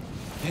go.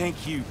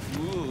 Thank you.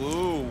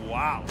 Ooh,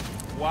 wow.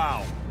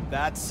 Wow.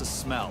 That's the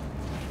smell.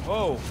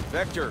 Oh,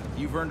 Vector,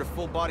 you've earned a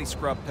full body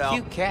scrub, pal.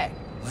 Cute cat.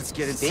 Let's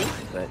get inside. Big,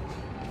 but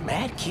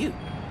mad cute.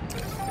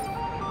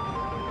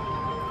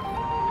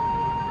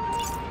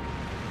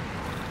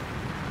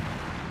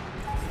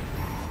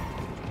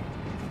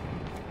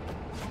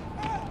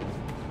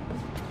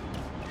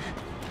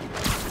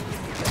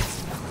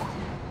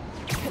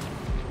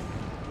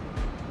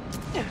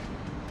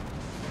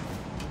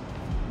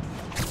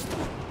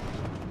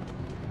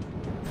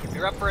 If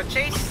you're up for a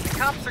chase, the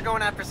cops are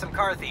going after some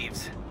car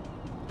thieves.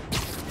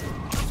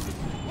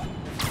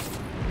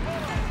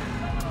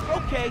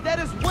 Okay, that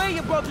is way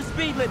above the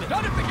speed limit.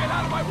 Tell them to get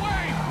out of my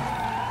way!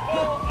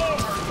 Pull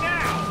over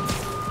now!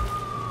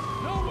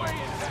 No way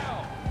in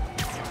hell!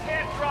 You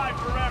can't drive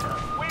forever.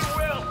 We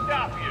will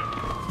stop you.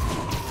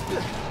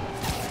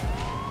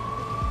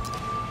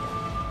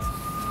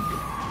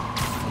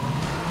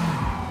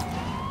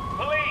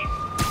 Police!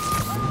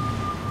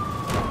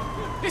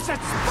 It's that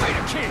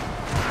Spider Kid!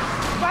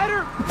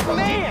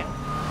 Spider-Man!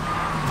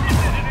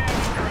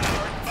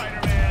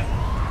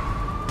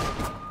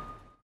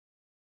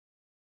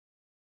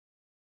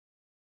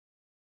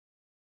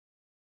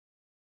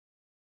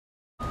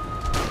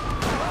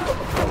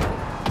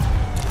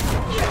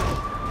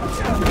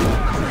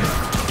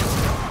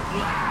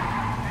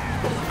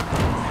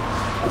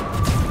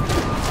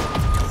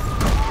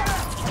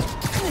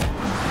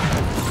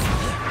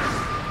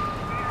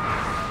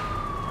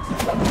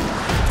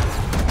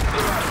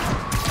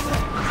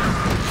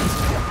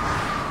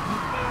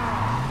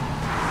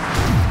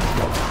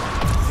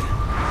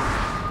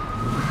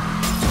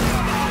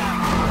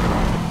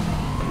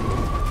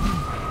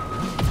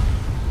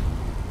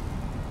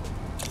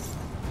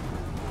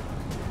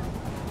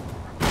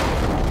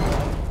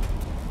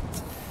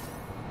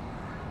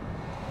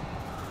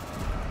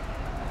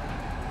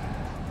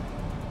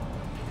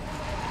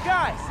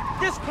 Guys,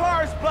 this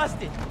car is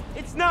busted.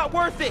 It's not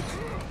worth it.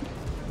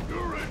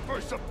 You're in for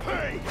some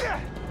pain.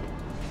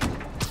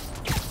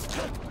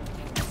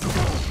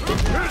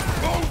 His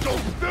bones will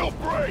still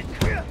break.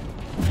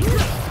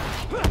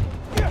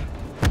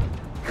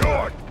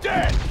 You're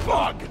dead,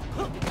 bug.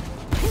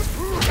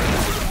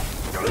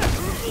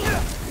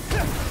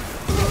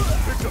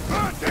 It's a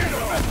bad day to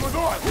mess with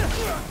us.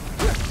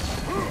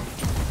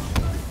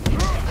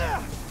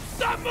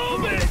 Stop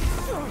moving!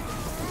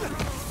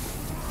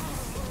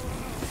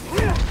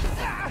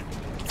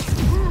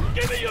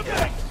 Give me your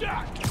big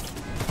shot!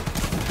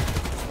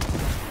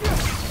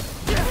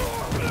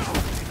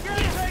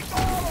 Take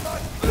all of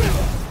us!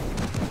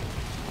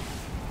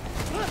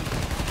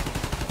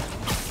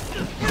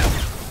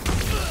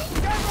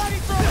 Get ready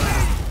for me!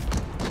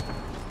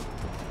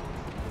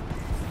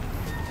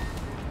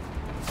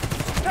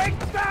 Take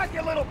back,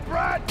 you little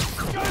brat!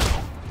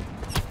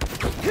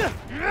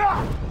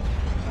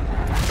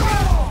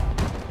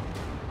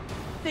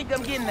 Think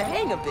I'm getting the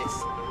hang of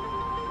this.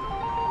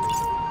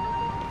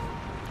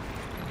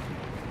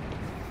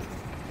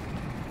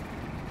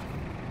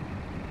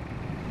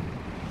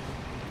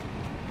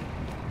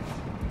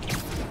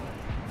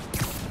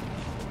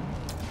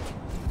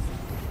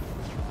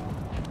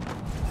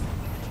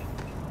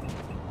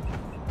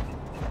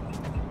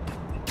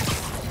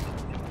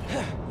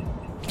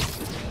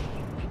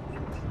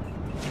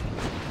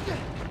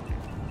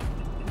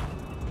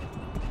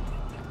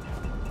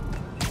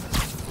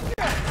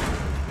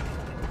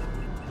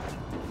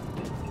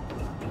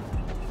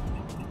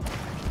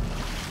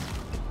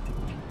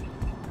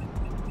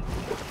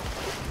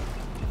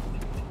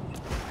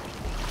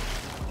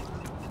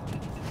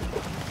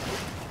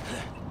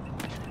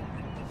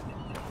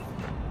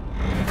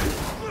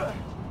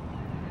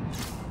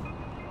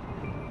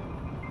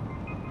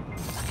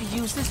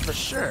 Use this for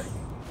sure.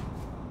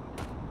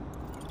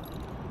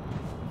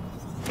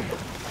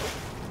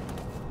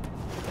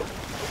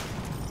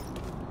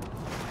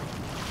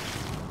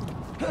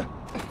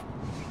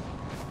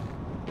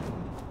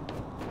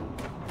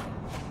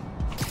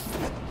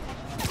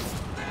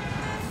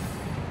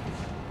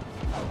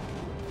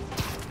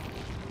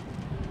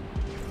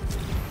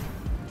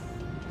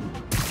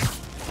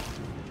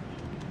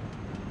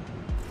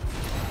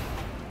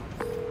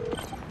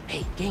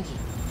 Hey, Ganke.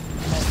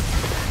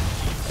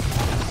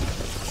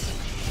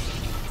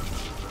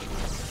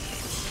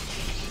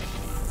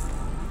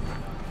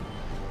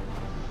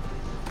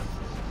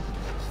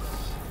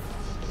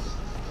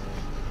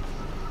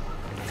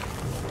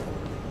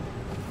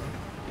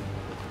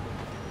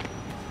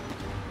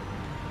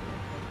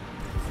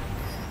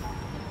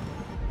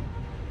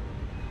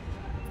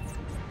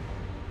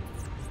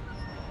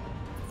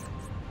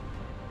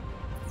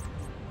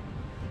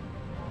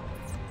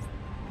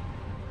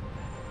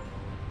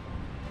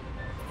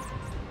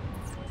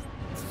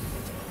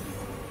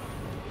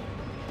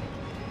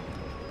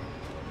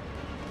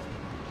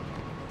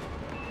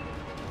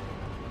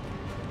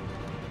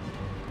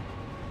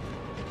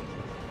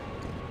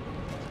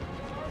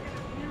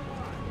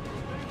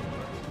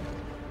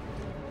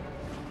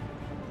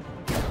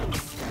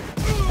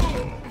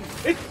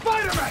 It's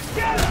Spider-Man!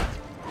 Get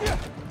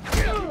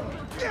him!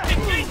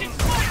 Engaging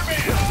Spider-Man!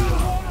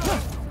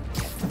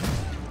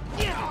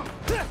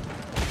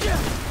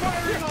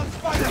 Firing on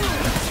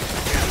Spider-Man!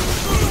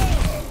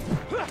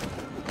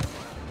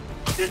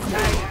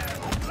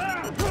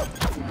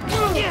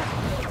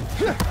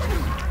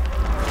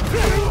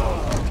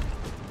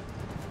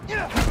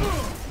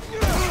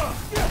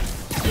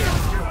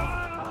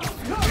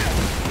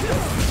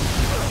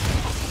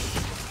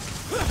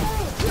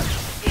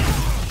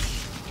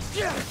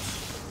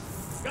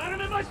 Got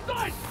him in my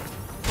sight!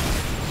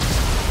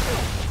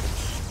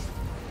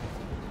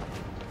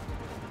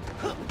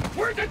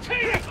 We're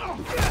detained!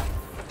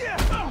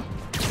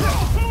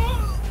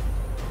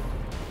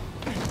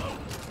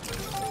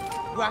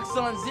 Rock's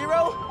on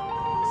zero.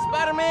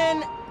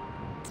 Spider-Man,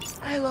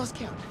 I lost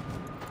count.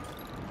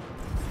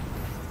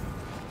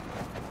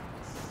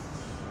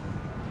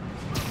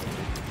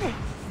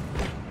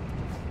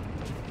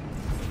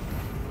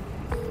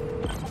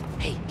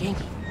 Hey,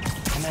 Ganke,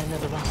 I'm at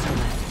another Rock's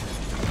lab.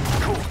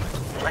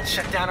 Cool. Let's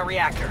shut down a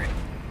reactor.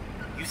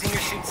 Using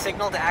your shoot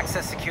signal to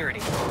access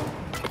security.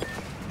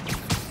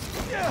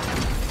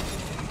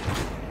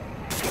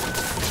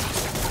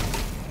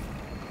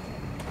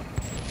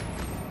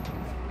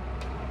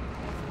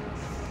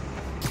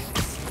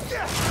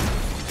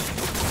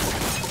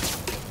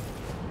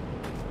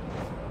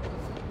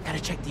 Gotta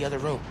check the other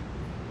room.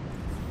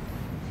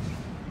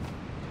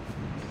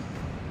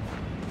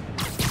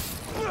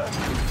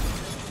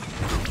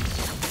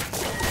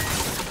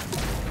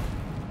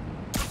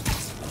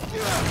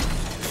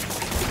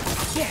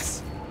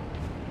 Yes!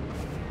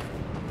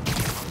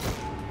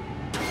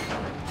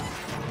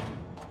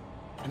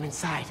 I'm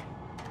inside.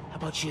 How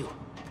about you?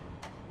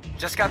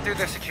 Just got through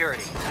their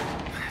security.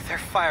 Their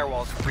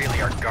firewalls really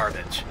are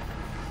garbage.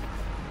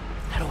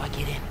 How do I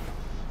get in?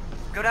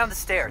 Go down the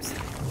stairs.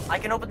 I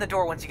can open the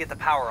door once you get the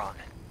power on.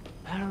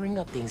 Powering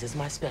up things is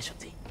my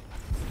specialty.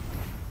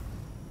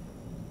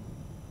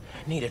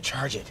 I need to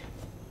charge it.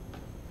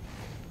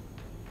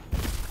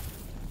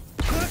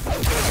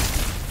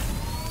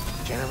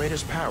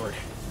 Generator's powered.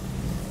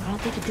 I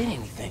don't think it did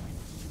anything.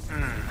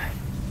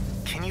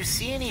 Can you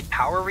see any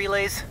power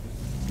relays?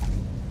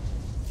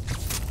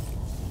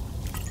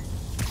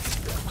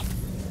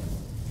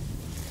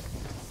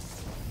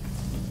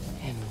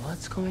 And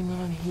what's going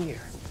on here?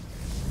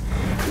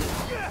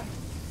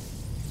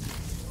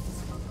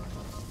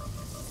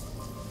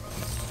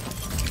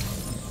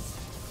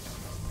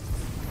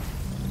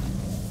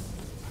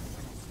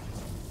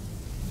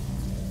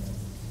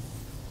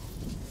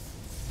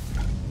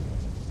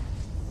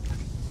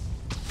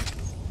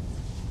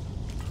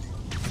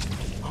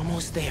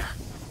 Almost there.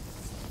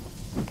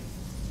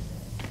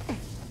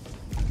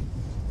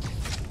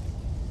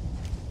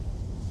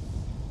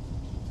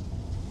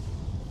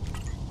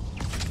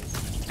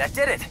 That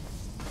did it.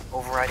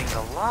 Overriding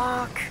the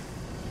lock.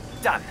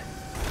 Done.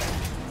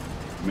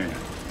 Man,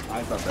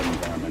 I thought that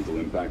environmental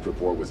impact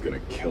report was gonna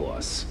kill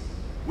us.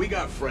 We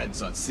got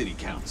friends on city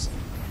council.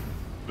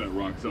 Bet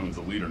Roxxone's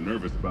a leader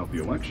nervous about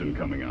the election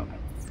coming up.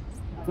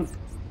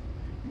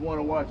 You want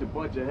to watch a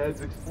bunch of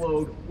heads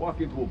explode?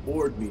 Walk into a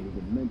board meeting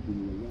and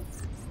mention the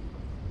election.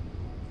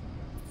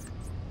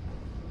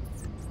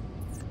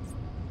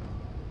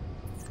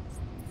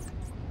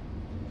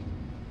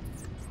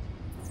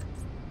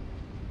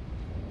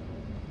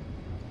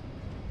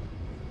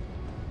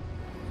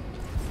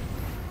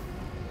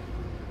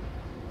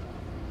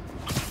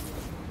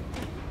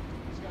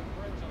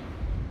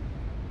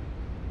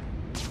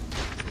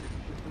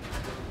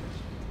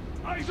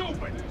 Eyes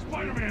open!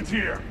 Spider-Man's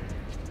here!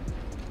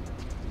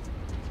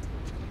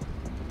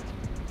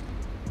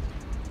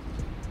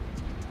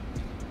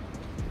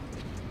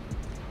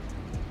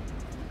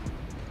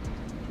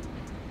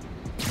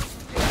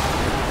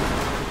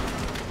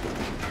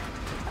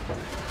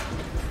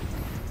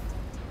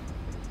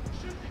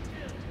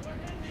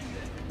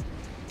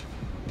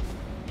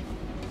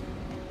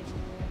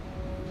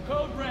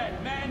 Code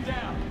red, man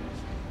down!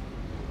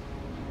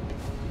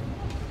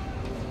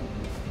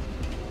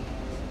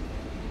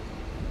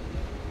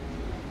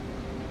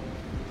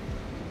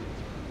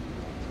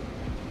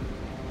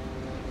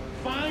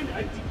 Find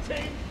a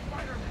detained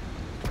Spider-Man!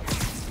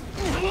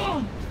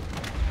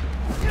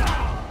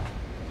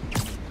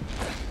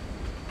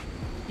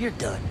 You're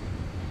done.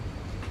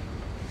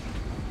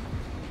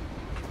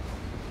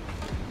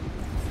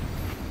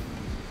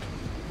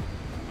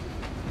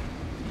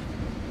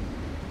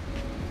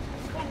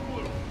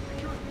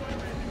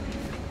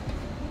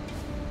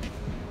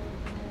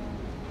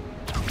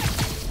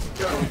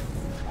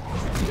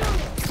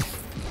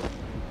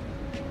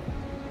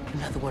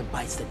 Another one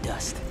bites the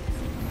dust.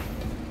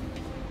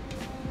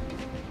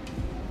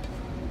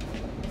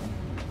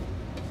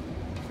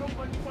 Don't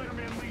let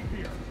Spider-Man leave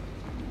here!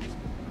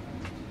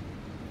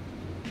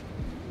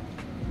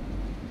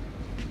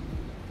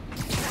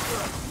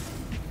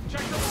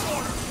 Check the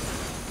corner!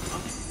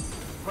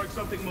 Heard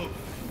something move.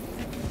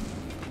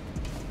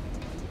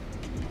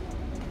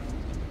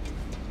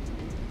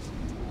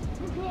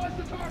 Neutralize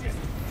the target!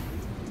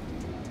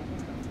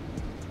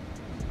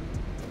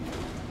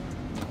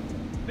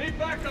 Need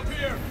backup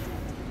here!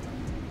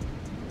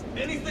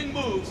 Anything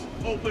moves,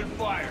 open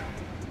fire!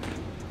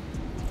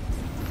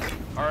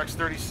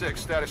 RX-36,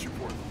 status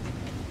report.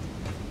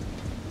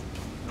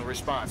 No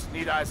response.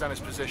 Need eyes on his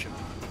position.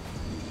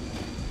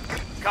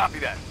 Copy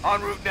that.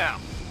 En route now.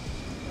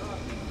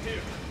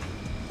 Here.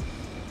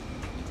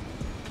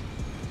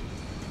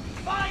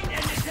 Find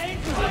and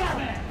detain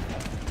Spider-Man!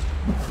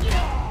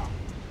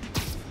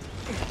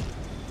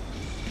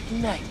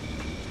 Night.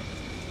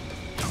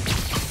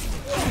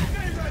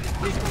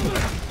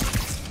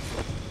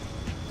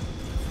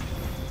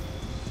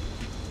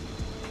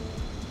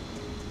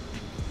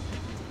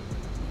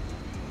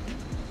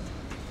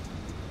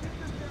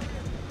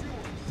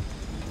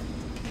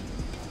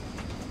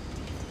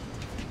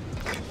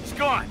 He's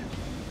gone.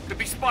 Could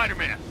be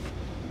Spider-Man.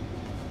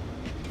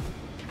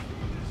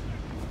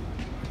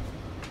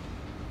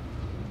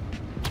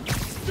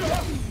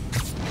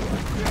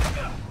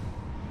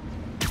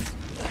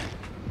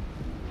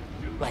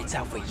 Lights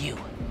out for you.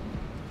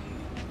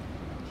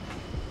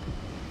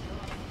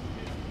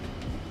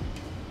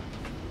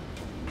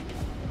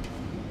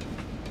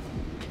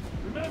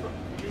 Remember,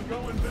 you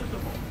go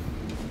invisible.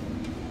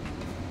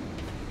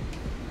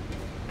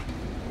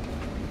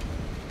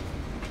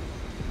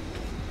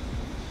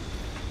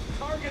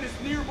 Target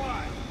is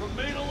nearby.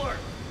 Remain alert.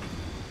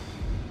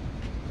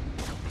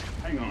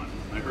 Hang on,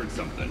 I heard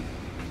something.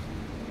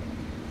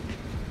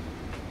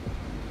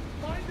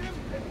 Find him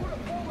and put a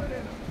bullet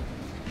in him.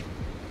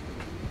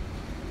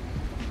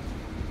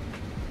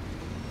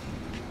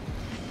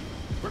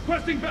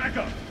 Requesting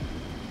backup.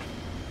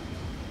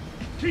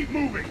 Keep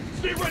moving.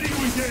 Stay ready to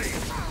engage.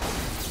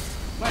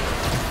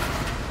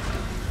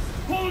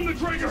 Pulling the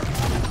trigger.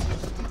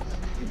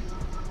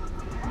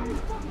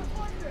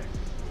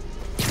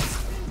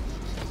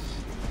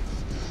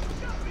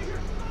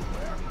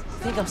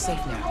 I think I'm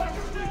safe now.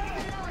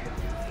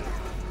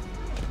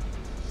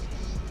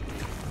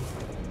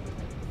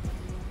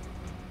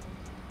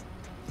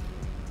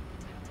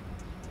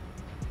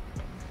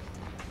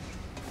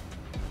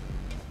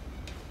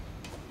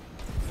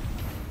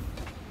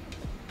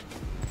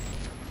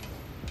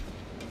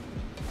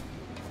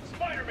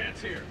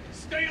 Spider-Man's here.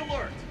 Stay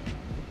alert.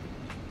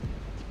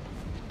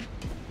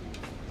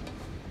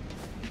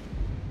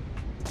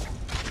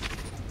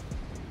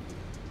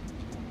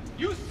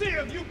 You see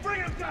him, you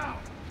bring him down!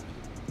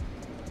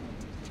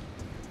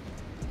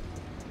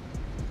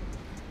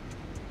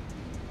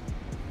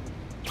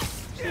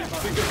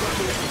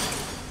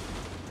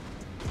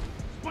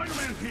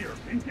 Spider-Man's here.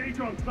 Engage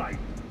on sight.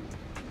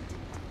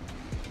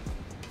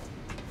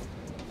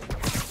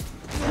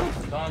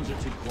 Comms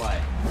are too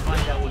quiet.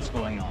 Find out what's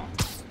going on.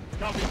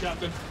 Copy,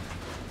 Captain.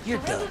 You're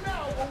done. Surrender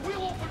now, or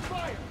we'll open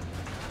fire.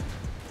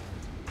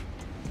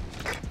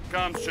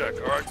 Comms check,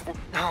 alright?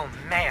 Oh,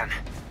 man.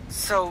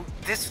 So,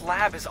 this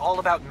lab is all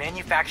about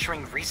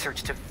manufacturing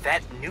research to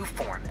vet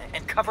Nuform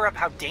and cover up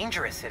how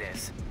dangerous it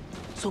is.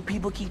 So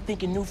people keep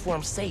thinking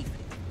Nuform's safe.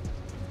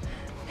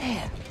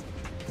 Man,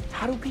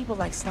 how do people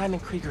like Simon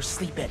Krieger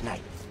sleep at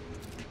night?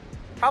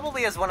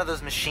 Probably as one of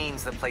those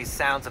machines that plays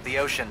sounds of the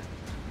ocean.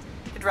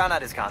 To drown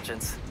out his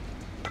conscience.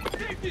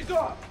 Safety's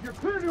off! You're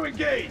clear to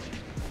engage!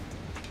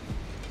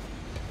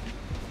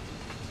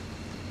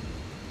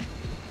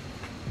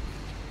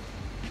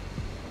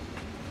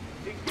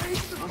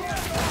 Engage the crap!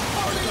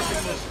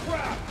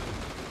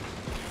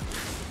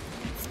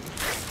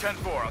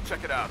 10-4, I'll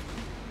check it out.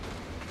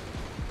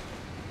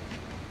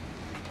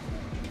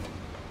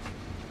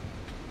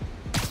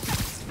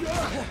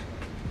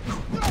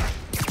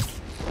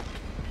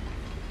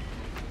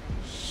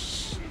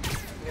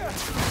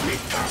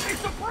 He's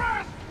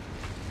suppressed!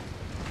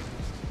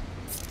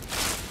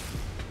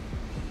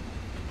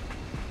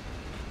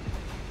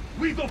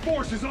 Lethal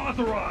force is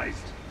authorized!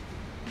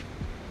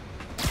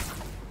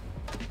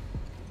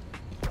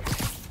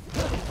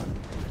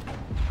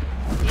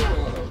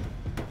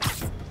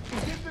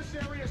 Get this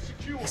area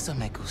secure! Eso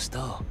me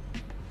gustó.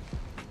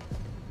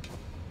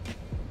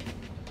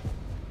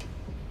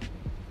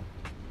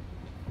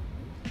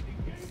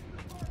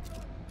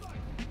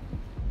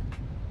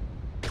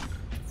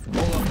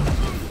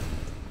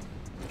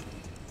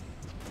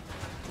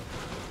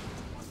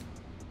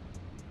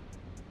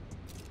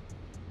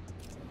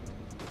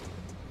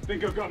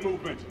 Think I've got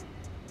movement.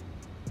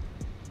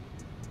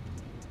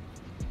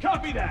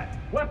 Copy that!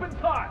 Weapons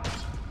hot!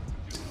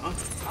 Huh?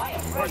 I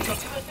am ready to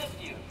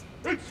assist you.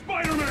 It's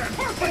Spider-Man!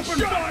 Open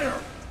fire!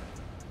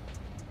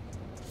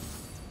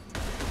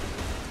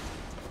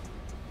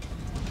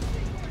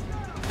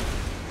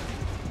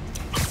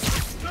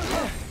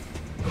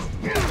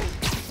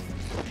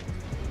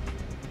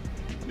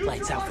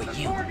 Lights out for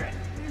you.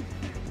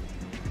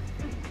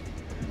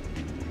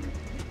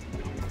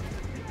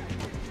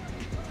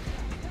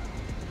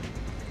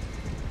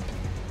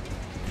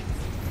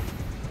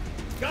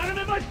 Got him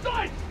in my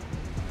sights!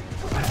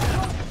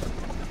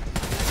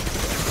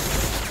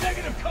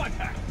 Negative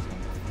contact!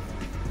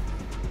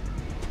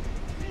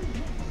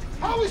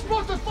 How are we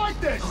supposed to fight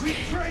this? We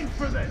trained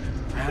for this!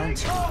 Round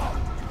two.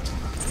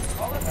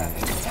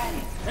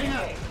 Hang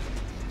on!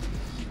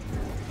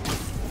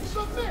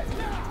 Submit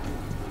now!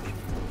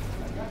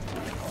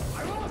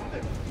 I lost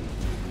it!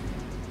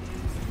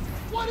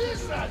 What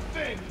is that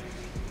thing?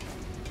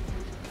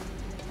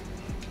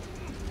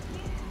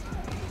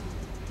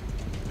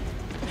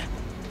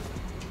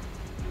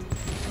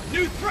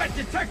 New threat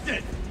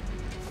detected!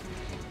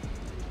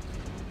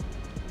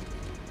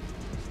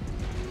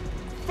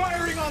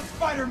 Firing on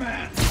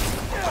Spider-Man!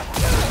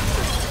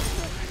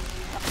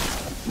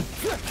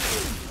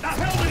 The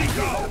hell did he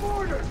go?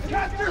 Orders!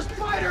 Capture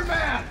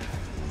Spider-Man!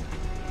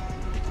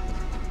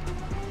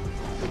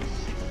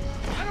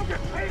 I don't get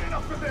paid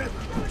enough for this!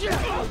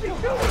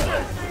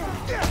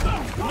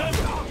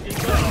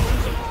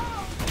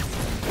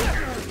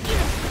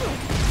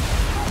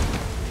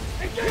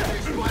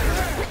 Engage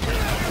Spider-Man!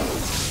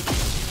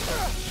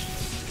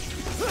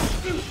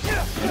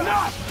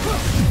 Enough!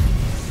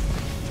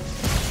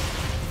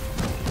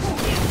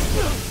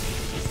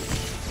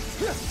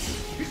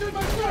 He's in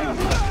my grasp!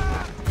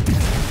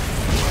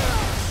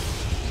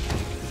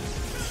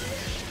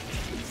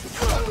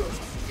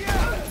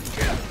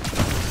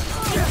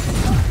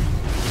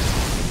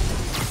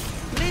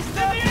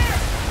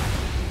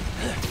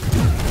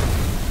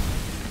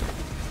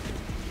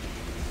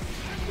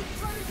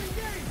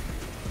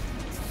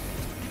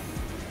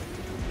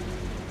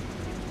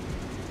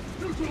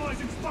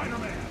 Neutralizing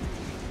Spider-Man!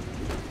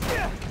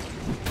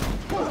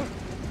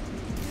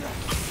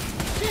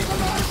 Keep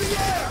him out of the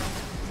air!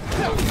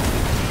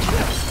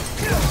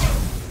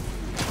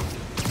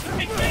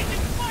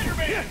 Engaging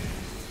Spider-Man!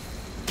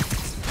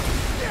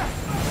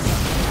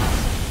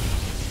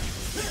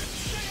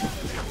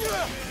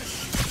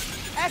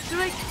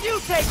 Actually, you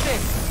take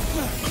this!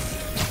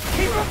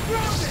 Keep him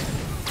grounded!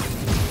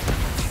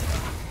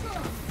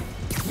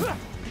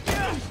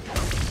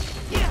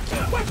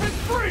 Weapons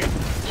free!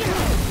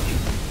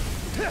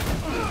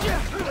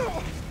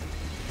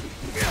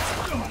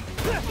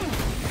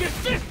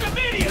 Desist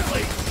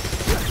immediately!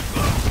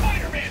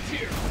 Spider-Man's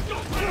here!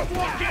 Don't let him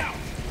walk out!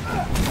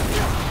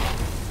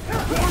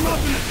 Form up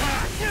and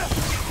attack!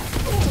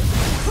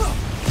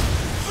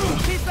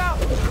 He's out!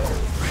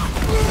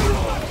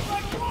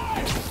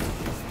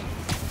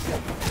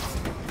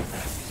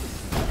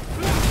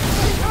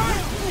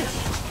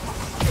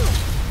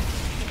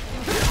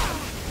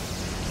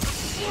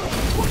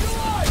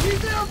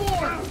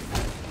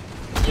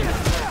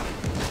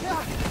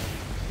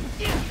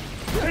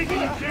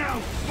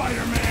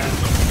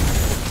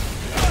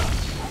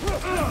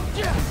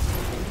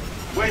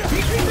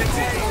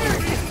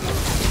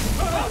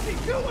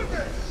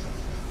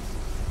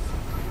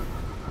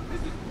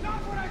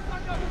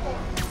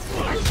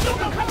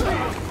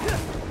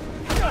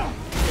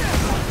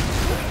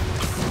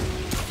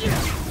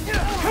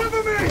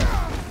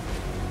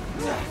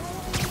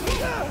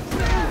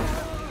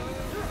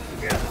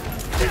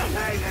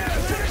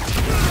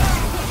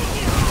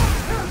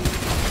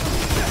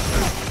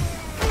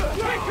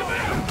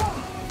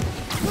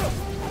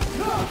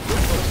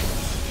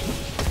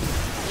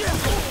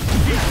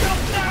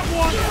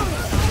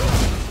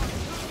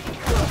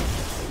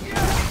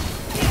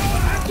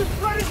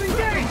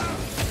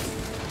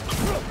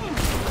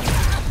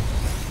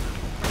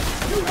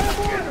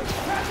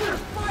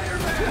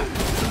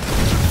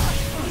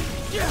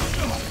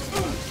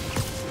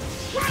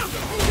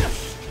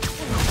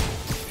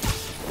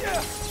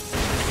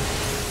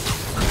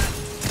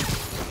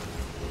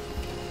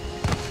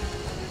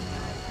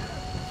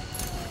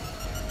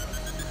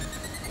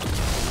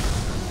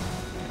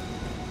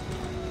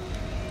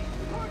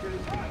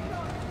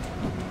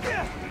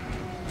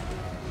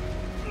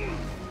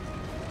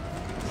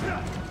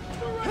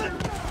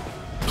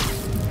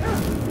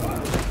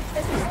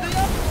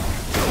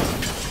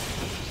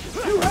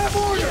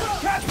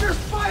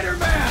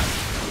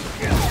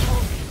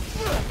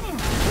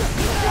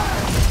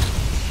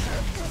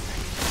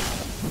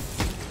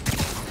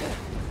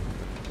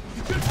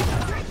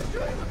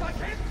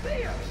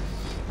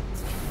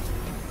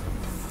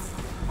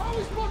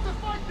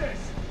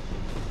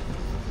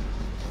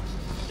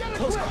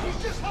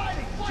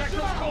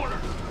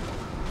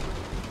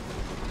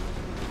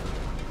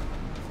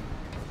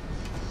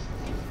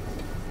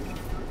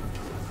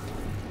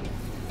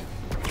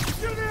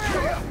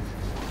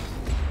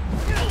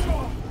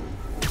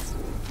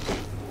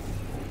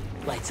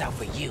 Lights out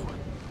for you.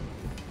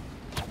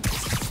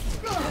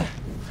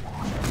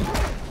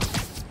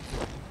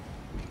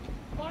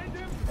 Find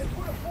him and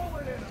put a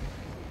bullet in him.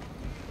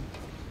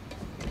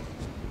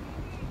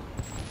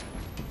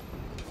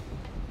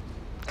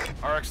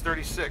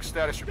 RX-36,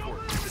 status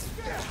report.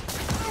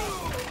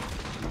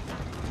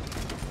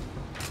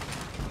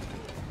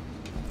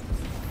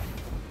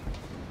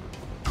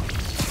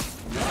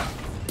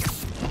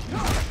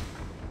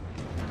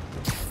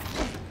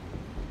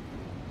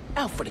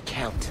 Out for the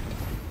count.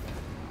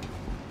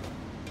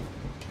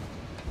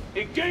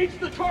 Engage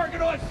the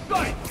target on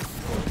sight!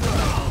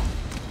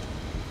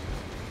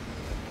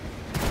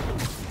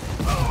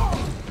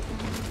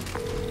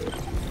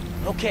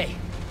 Okay.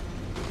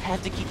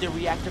 Have to keep the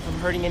reactor from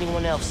hurting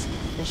anyone else,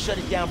 and shut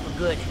it down for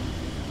good.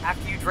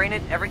 After you drain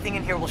it, everything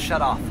in here will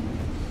shut off.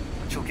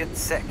 But you'll get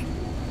sick.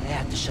 I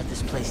have to shut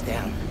this place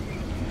down.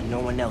 And no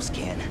one else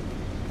can.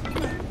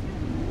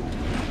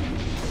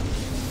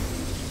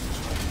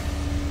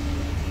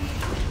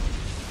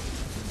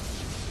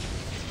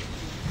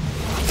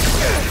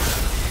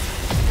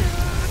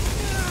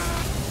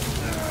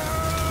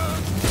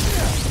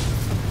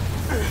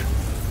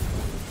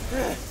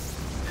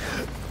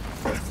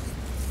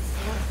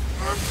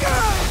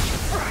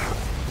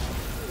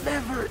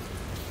 Never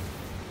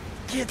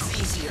gets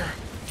easier.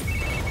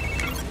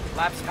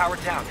 Lab's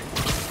powered down.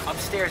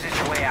 Upstairs is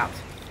your way out.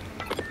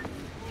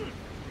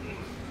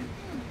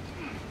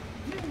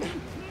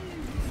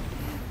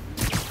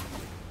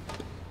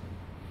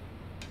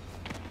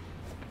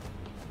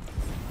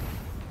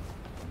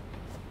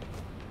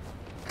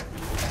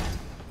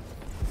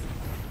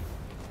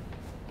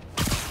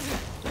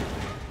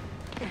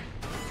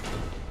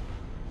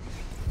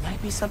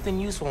 Might be something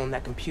useful in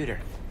that computer.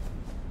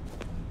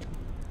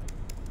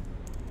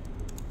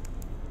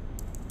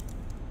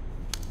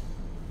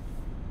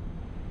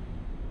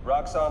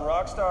 Roxxon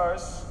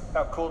Rockstars,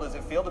 how cool does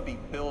it feel to be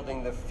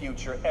building the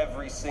future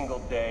every single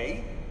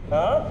day?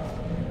 Huh?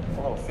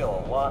 Well, it'll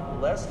feel a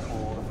lot less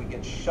cool if we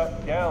get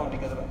shut down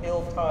because of an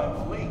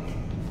ill-timed leak.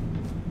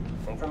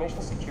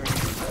 Information security.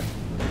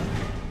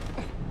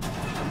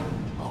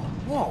 Oh,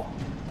 whoa.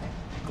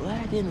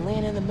 Glad I didn't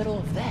land in the middle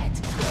of that.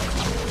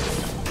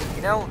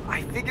 You know,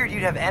 I figured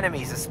you'd have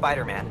enemies as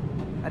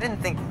Spider-Man. I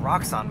didn't think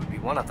Roxxon would be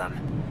one of them.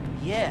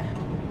 Yeah,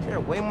 they're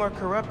way more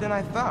corrupt than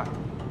I thought.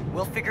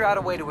 We'll figure out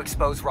a way to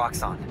expose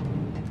Roxxon,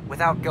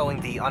 without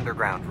going the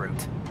underground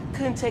route.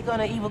 Couldn't take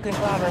on an evil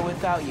conglomerate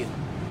without you.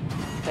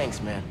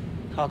 Thanks, man.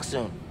 Talk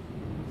soon.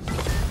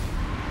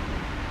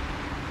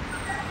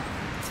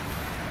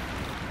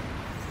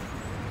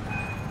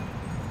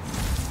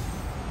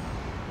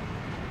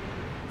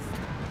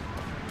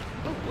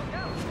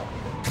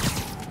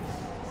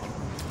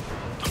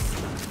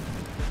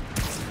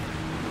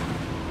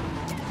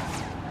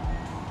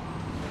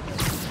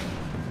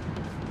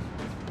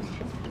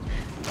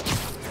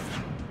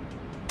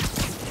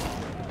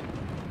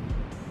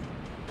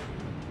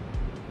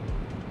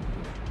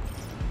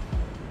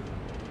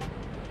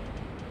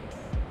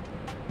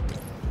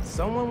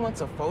 Someone wants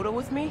a photo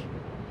with me?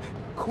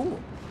 Cool.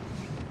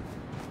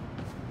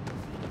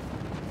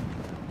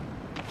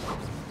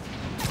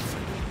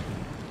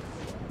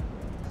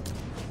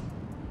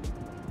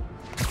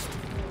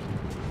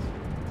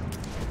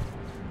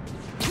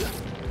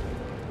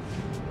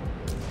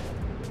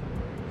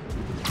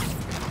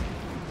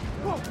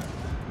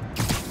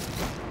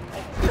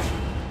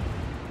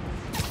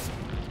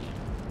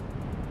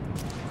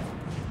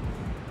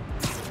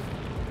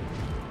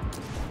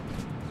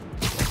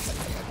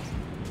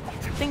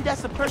 I think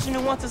that's the person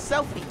who wants a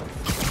selfie.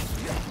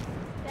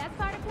 That's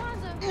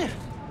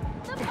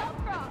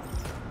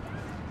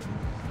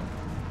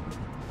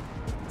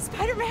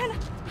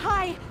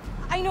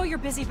you're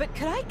busy, but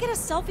could I get a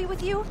selfie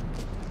with you?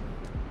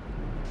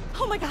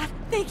 Oh my god,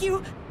 thank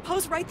you!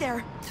 Pose right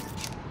there.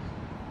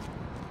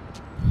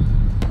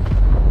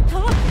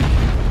 Huh?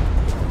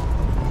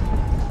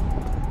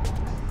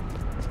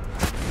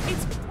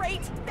 It's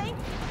great, thank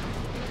you!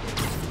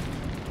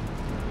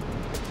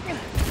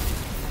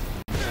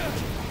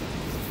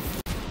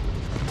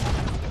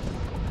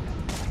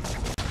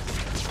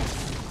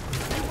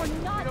 You were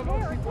not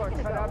there a second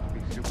ago. to be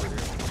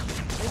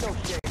superheroes. Ain't no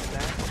shame in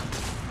that.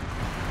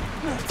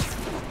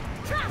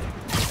 Crap!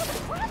 Get the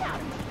crap out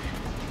of me!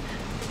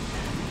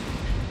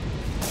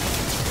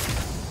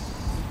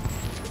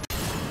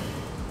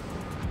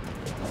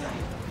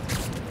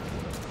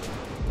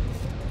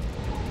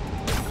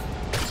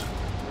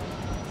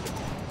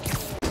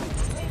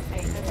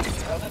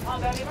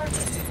 Combat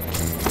emergency.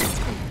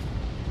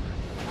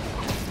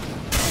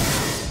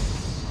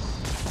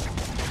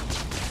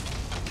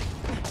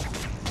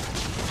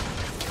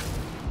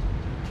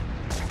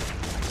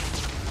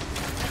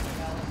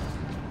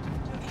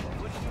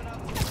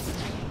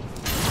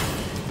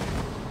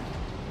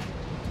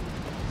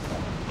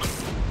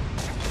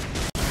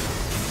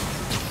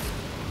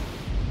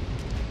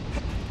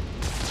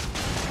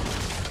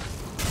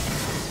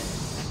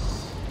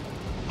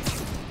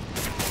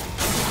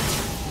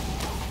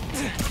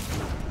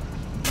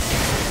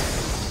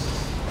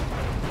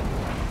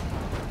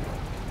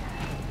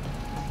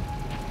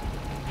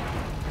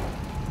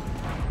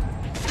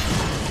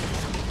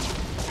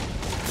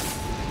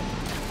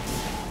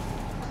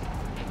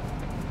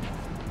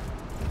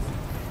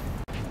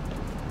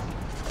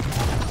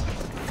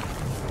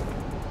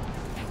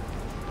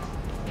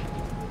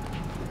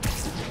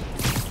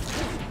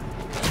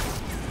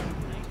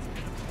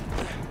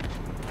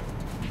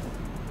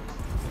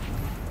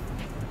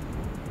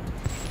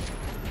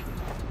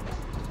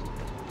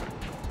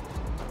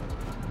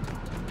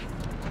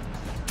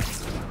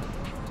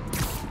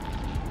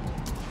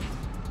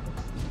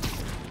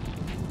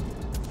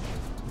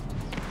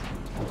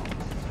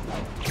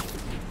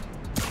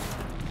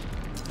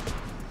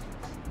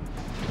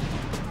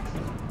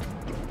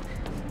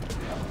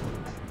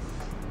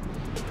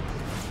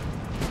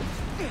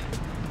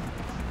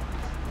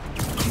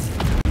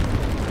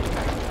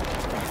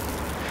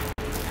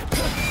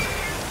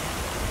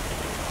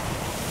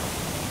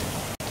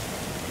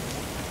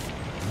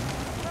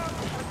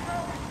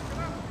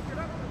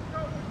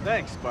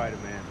 Thanks,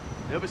 Spider-Man.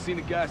 Never seen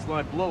a gas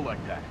line blow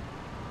like that.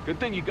 Good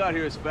thing you got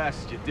here as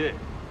fast as you did.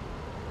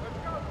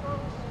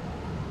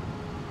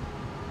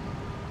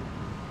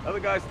 Other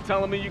guys are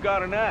telling me you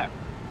got an app.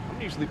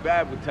 I'm usually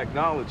bad with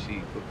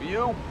technology, but for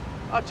you,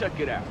 I'll check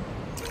it out.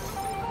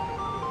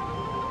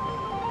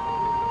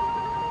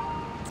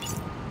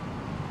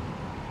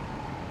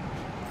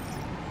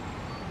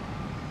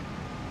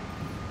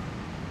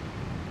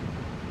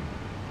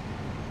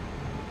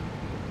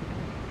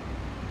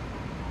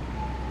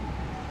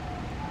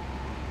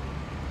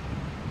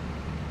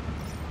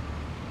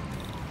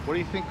 What do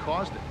you think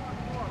caused it?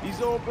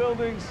 These old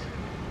buildings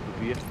could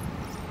be it.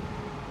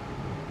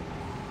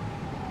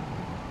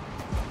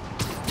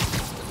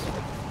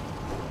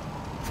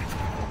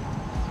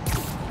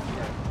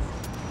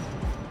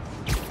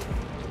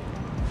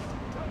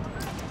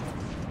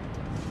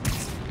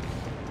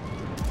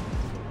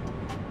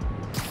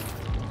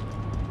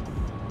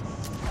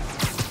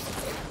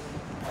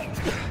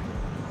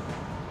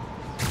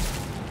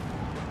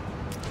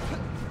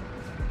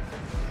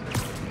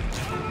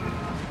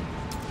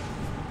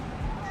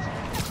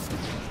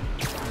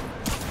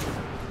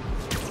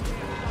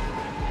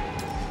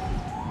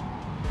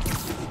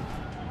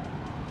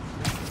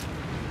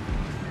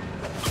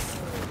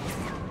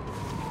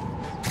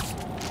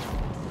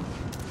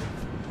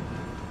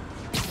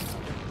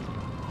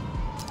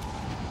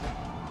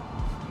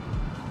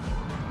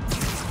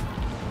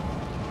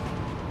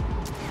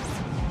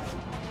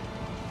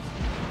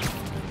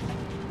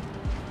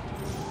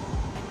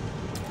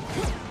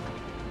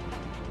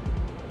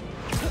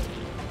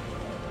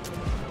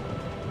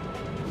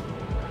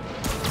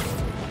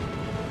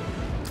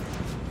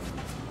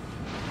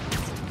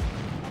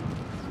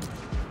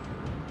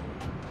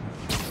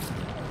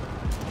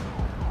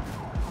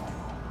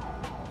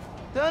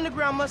 The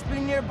underground must be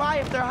nearby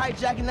if they're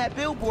hijacking that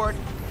billboard.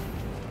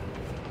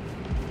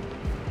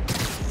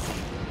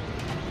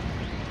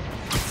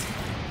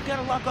 We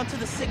gotta lock onto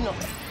the signal.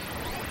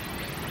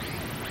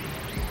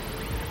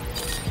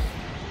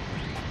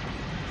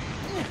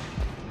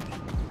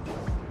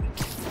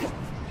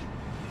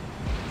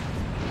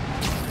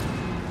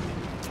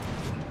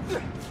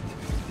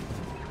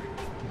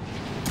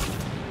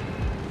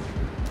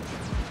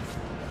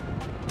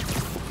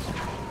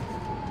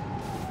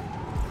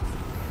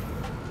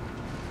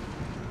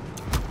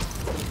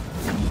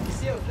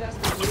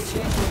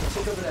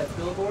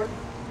 Billboard?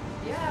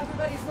 Yeah,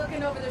 everybody's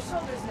looking over their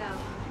shoulders now.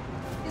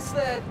 It's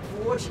that,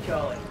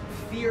 whatchamacallit,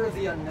 fear of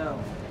the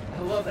unknown. I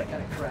love that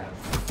kind of crap.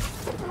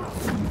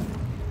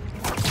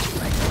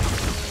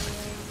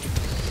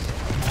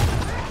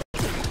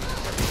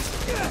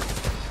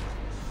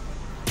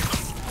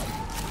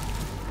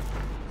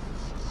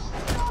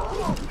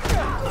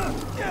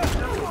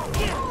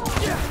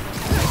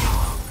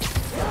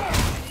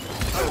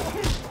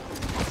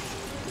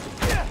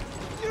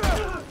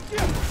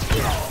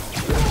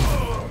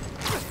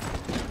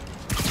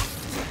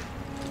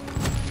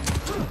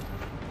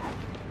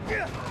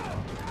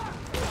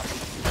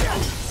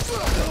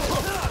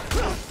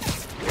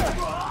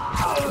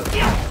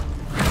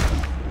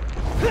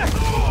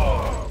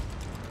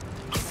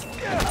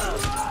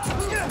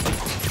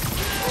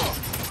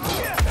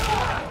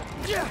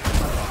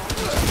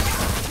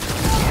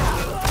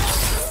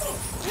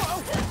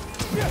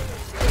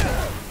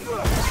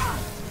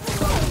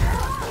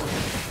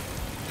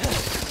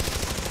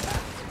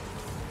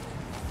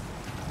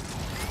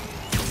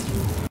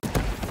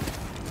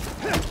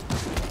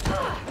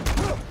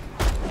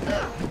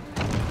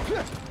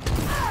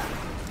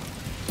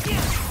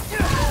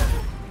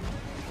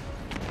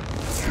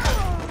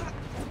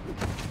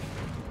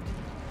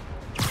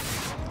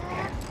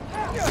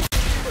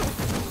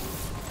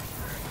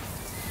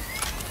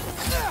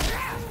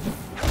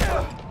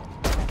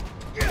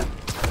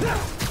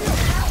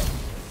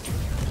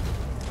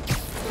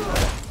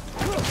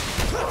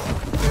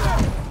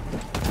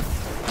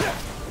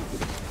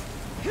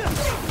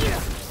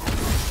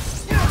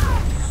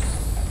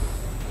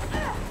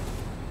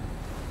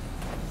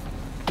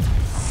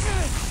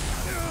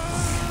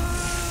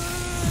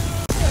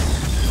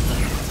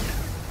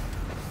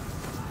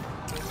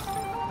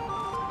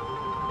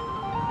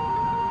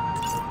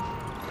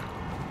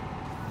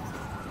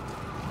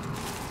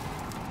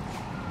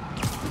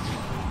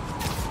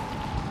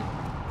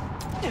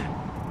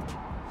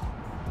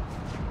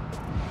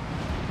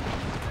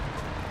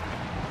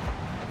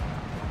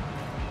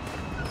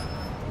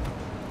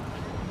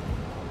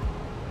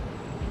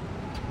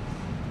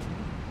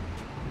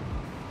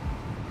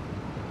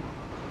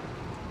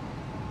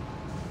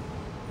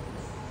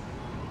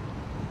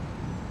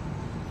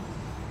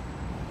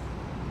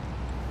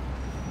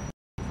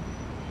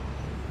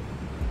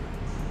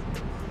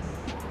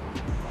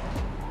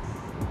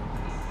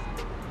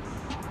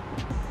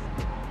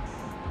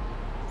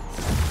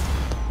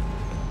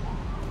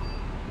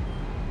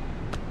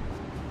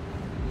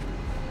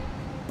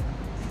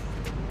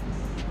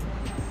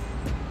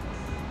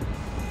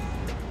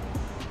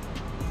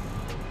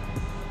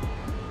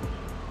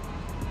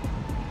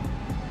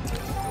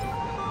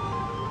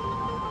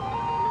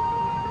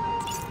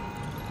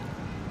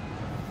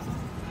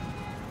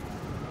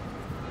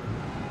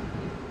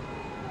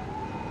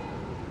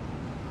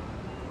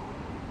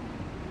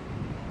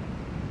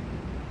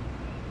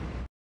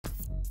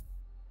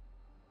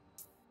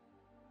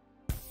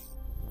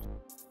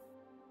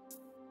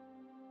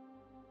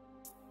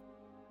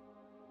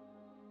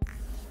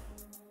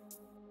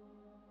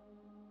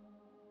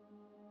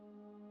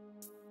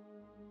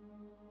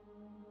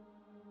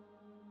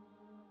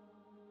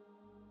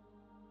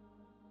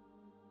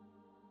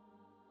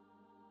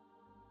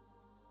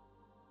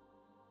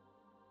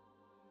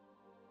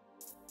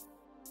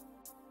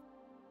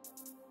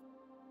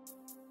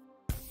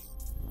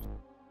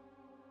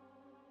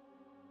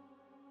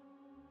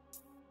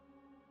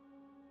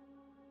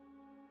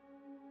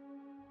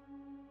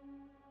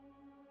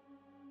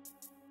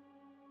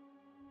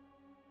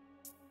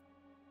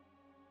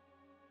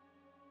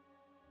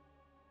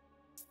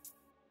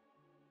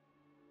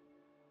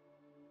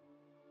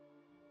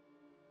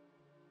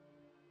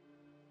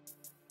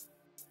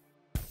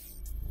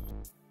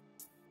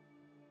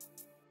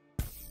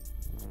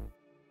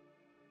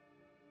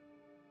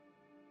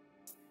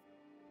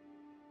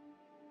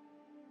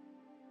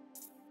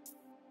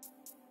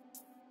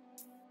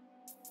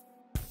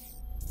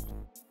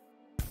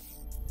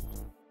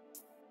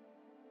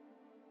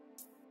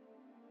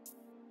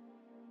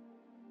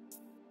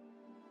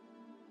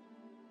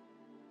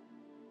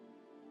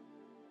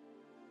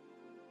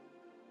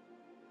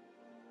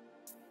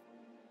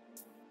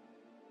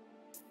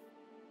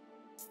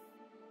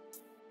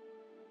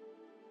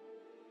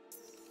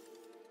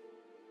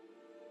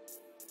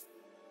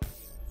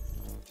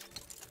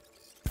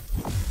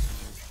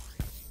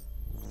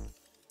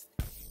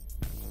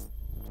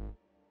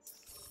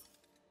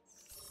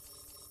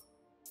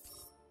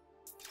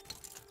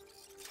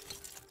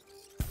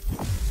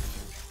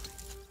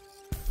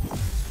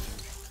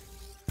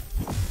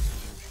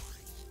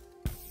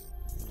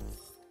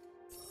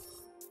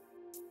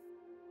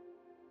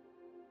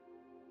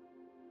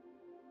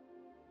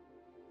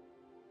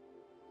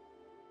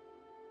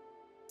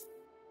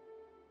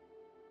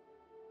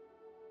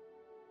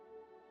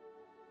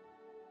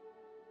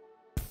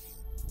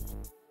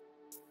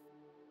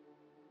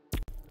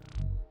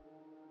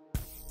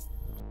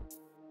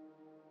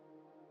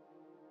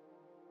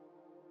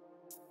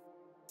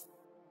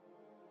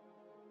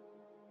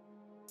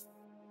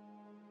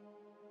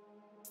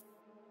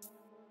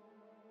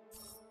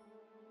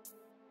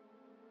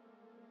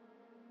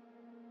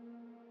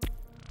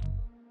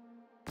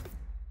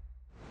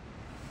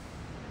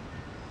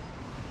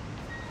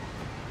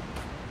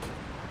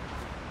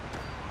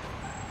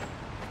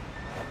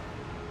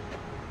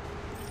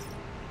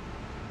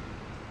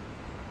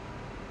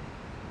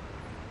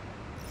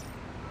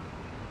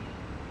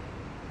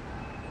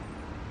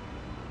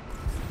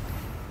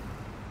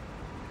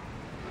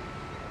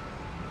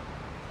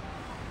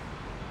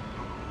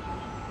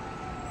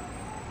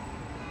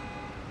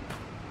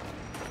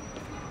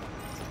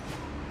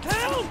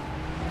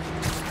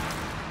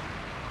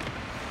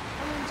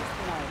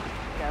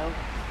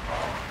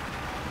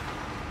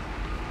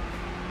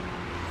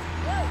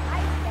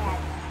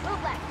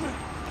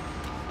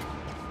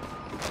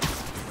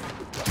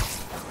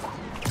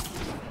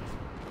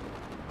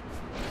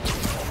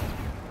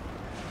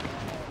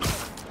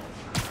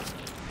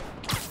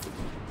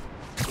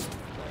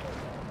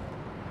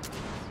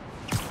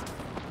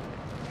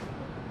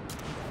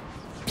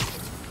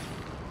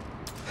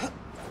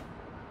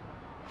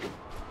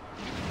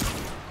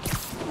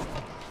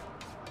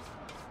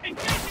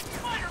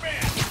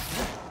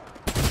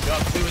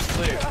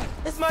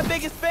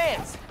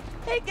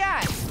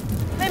 guys.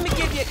 Let me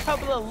give you a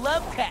couple of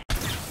love pats.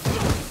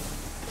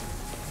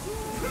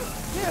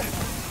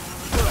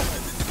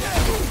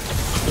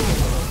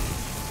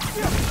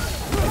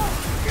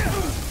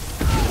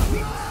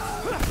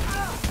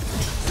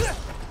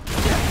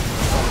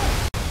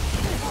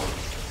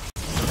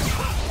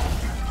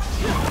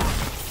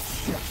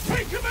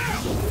 Hey, come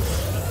out!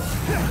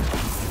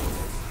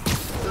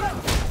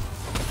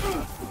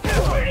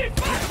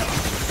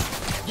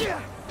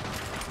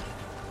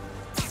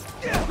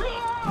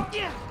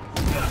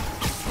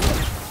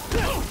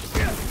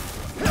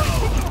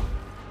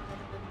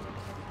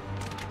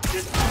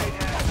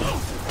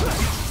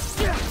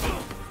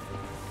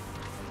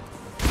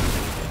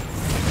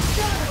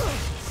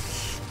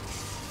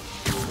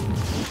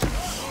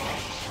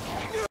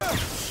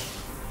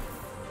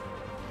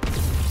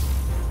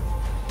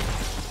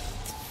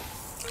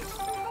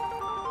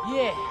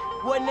 Yeah,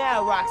 what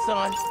now,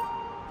 Roxxon?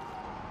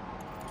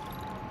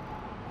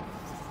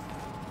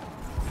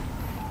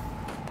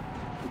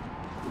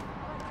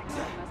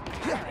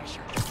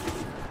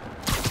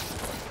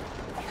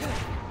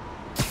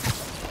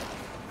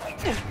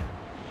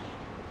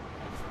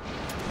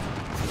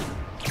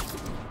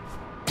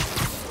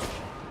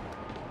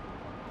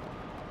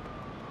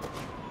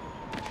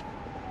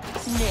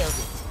 Nailed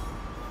it.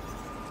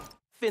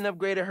 Finn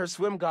upgraded her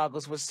swim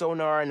goggles with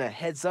sonar and a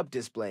heads-up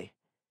display.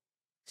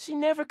 She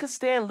never could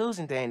stand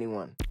losing to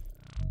anyone.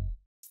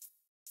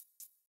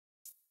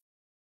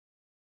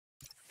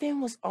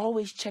 Finn was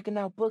always checking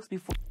out books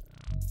before...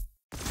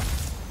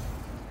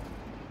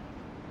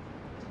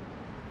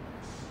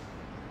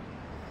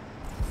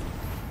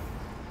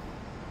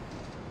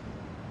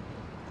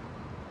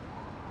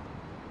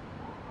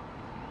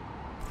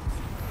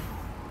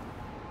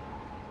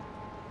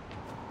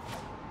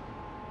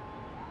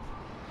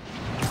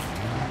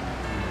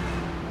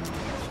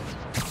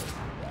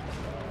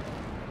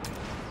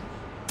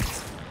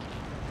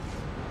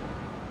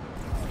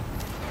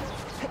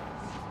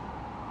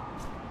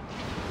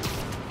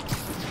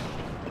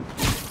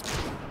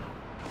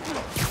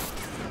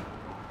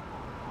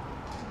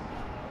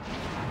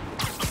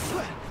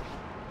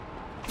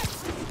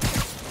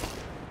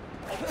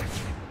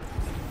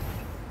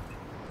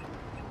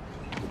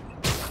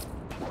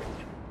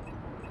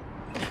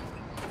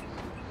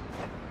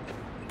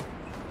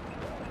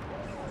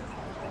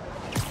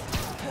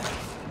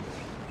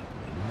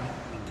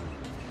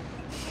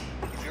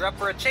 You're up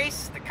for a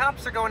chase? The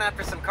cops are going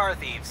after some car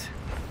thieves.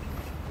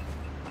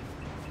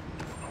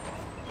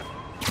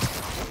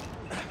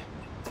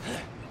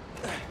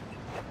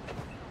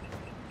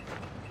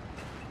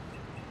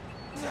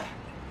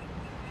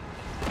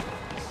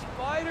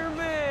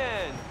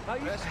 Spider-Man! How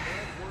you...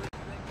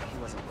 He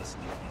wasn't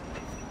listening.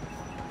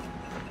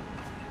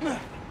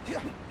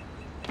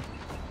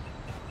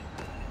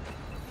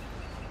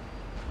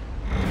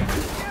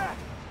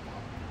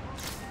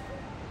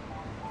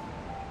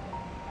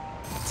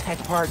 Tech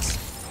parts,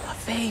 a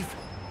fave.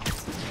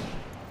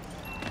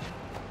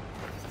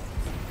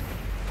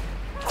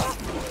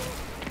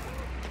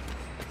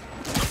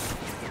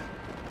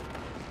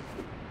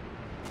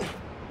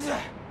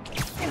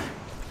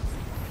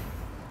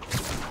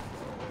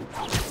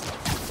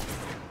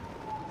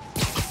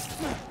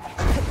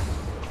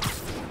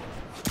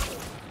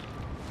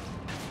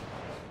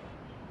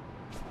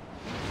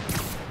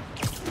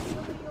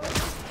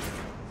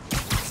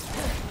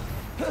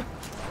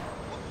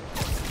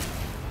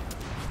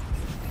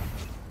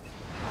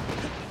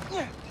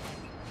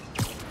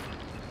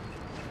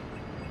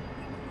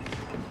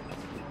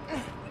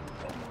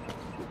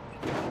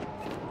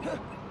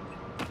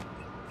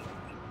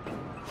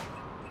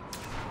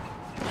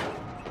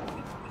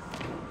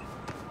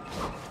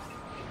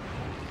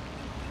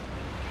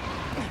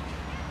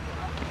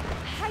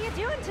 How you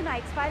doing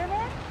tonight,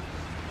 Spider-Man?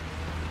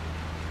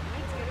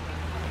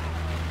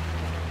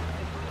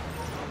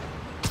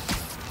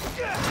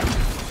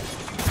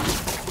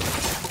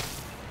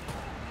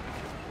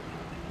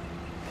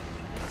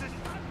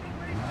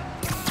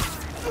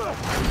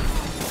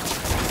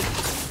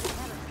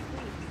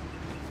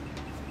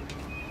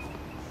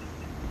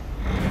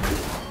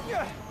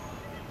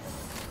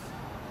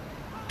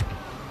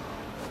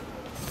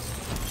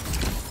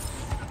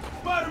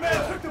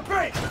 Spider-Man took the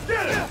bait!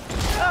 Get it!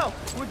 Oh,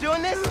 we're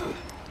doing this?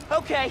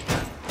 Okay.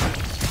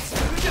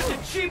 You're just a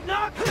cheap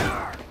knock?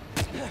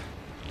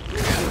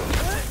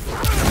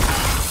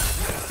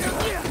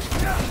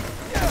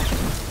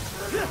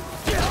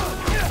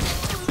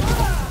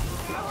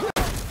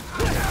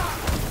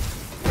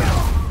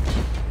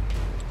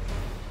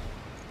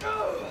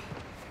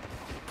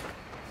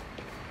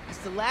 It's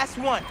the last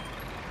one.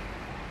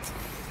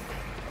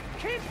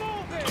 Keep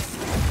moving!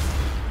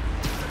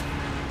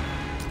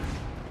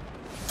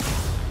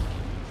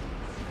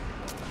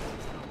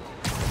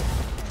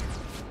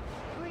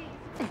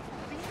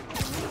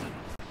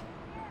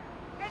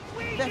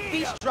 That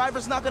Feast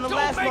driver's not gonna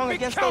last long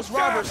against those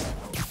robbers.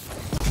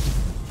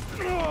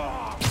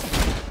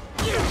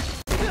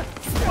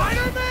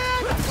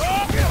 Spider-Man!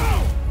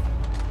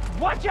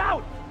 Watch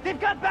out! They've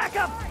got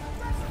backup!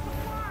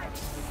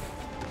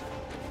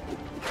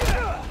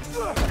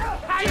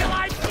 How you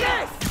like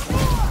this?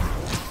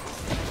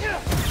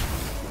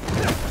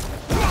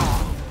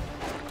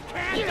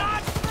 Can't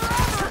dodge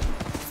forever!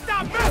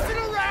 Stop messing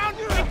around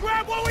and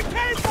grab what we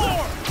came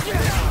for!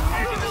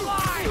 End of the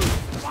line,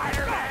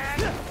 Spider-Man!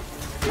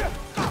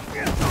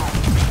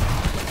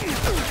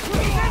 He's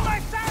in my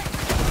sight!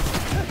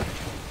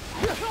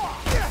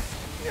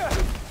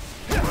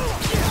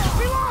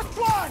 We lost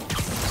one!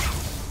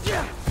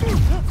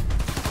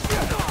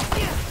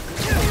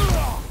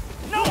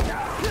 No!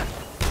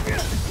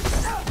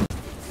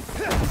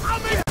 I'll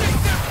make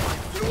things happen!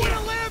 You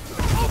wanna live?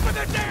 Open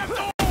the damn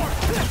door!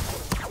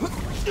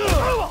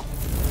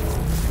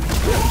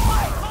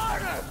 Fight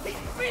harder!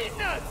 He's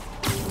beating us!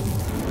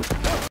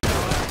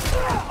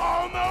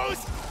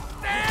 Almost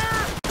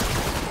there!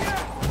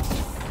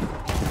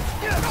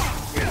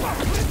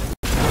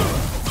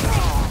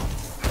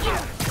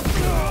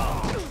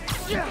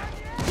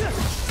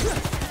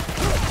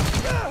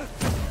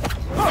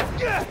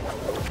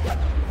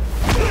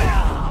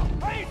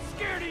 I ain't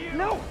scared of you!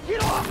 No!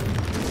 Get off!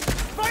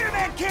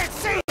 Spider-Man can't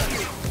save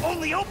you!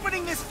 Only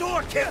opening this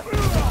door can...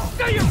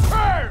 Say your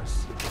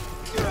prayers!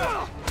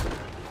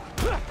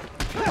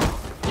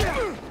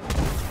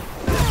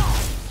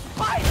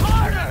 Fight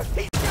harder!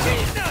 He's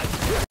beating us!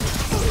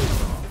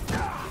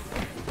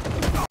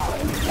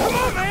 Come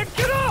on, man!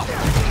 Get up!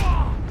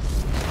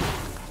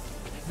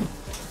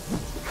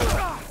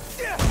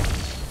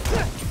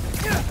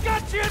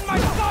 Got you in my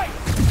sight!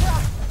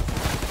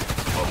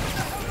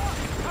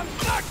 I'm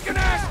not gonna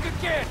ask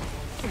again!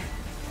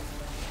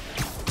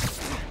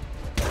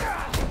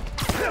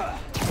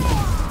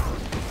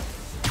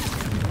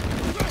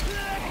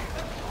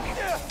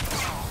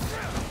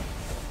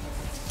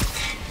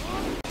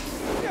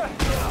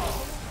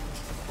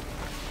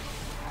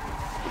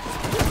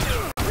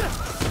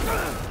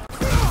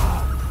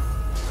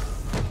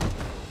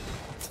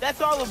 That's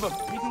all of them.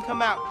 You can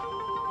come out.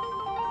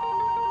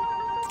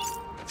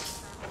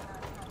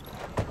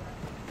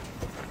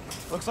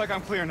 Looks like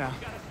I'm clear now.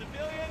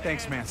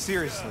 Thanks, man.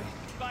 Seriously.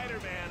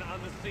 Spider-Man on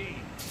the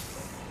scene.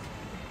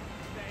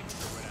 Thanks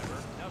or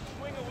whatever. Now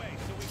swing away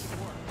so we can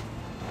work.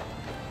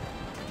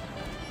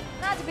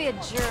 Not to be a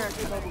jerk,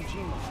 but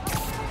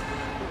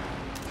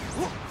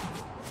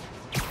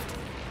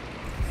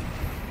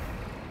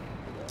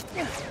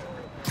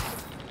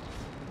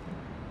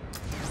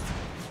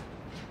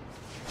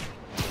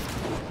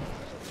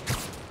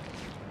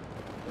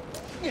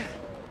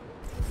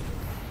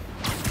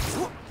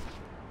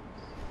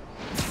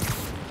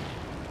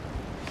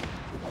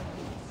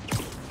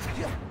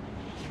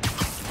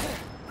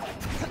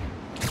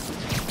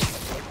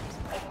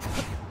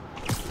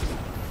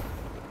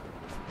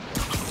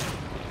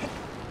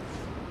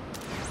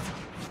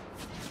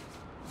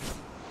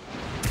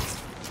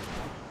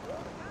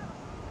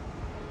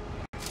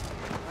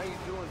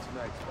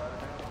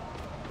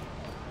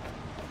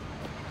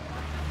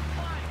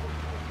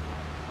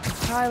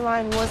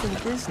Skyline wasn't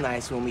this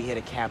nice when we hit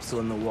a capsule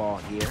in the wall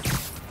here.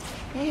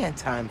 Man,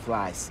 time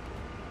flies.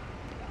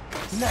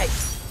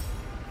 Nice.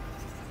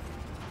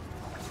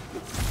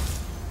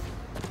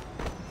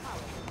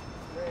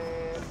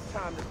 Man, it's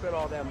time to spend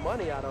all that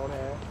money I don't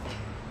have.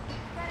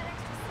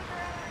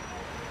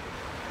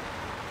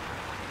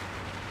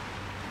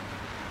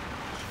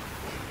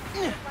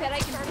 Bet I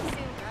can soon.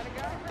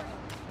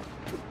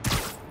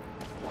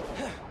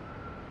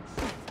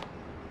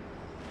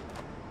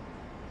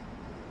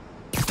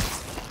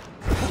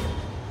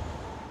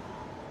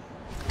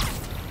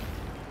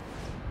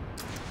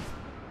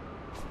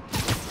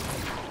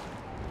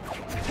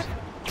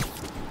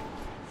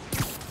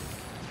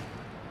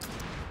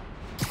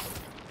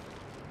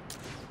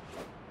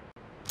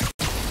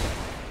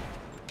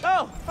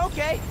 Oh,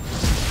 okay.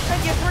 I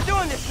guess we're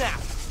doing this now.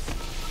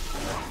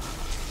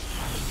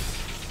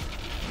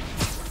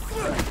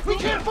 We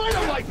can't fight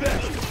him like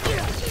this!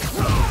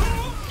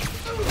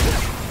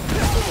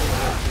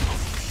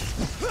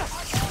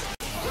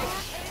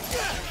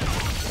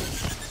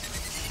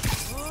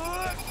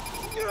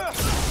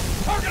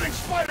 Targeting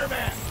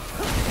Spider-Man!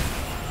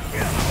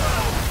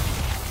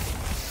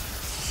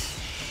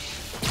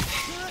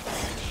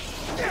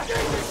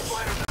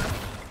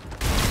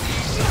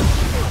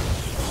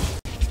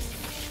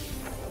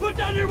 Put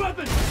down your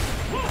weapon!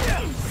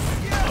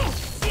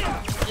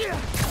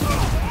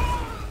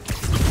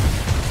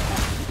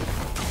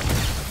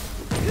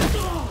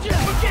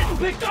 We're getting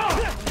picked off!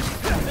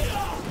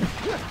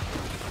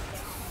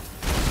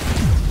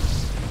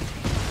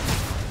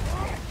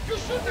 You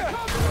should have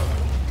covered!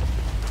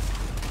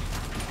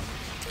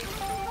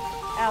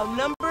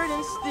 Outnumbered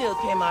and still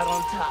came out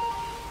on top.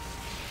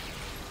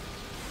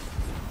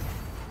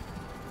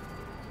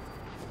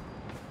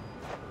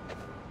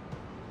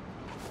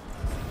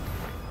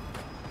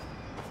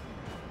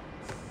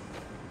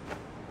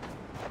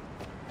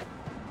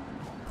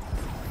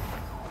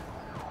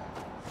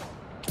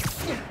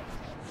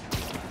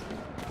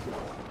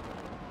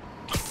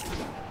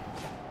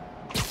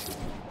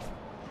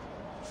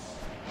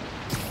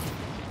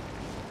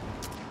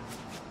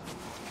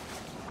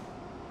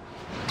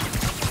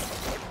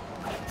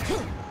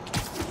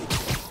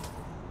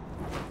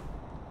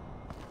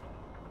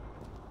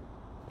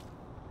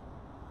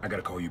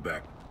 gotta call you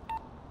back.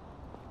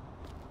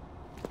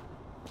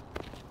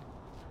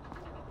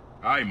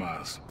 All right,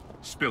 Miles.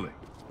 Spill it.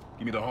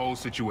 Give me the whole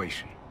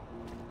situation.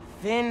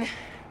 Finn,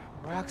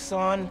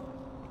 Roxxon,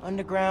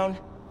 Underground.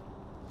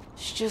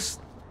 It's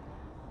just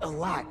a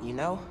lot, you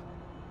know?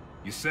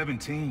 You're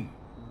 17.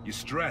 You're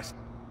stressed.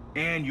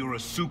 And you're a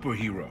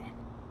superhero.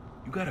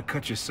 You gotta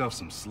cut yourself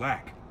some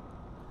slack.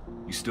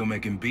 You still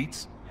making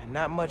beats?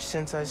 Not much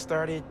since I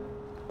started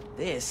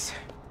this.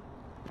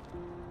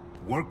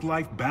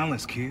 Work-life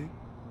balance, kid.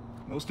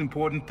 Most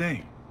important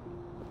thing.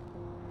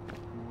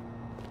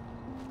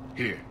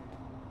 Here.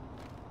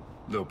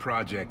 Little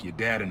project your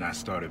dad and I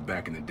started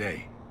back in the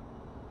day.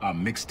 Our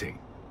mixtape.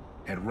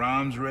 Had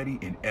rhymes ready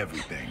and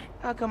everything.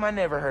 How come I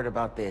never heard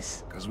about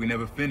this? 'Cause we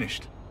never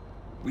finished.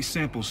 We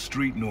sampled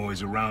street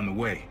noise around the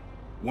way.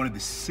 Wanted the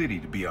city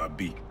to be our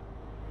beat.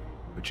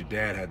 But your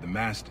dad had the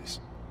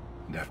masters.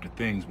 And after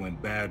things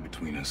went bad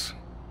between us...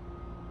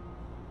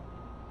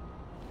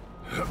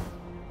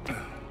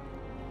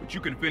 But you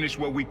can finish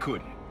what we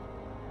couldn't.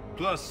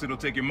 Plus, it'll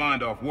take your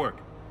mind off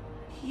work.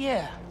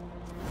 Yeah.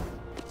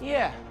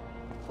 Yeah.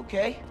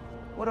 Okay.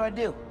 What do I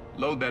do?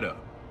 Load that up.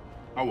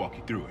 I'll walk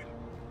you through it.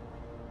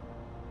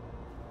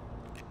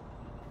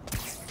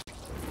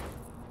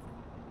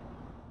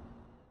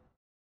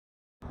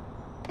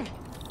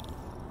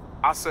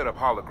 I'll set up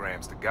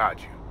holograms to guide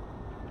you.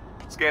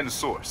 Scan the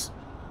source.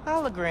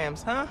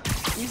 Holograms, huh?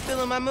 You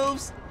stealing my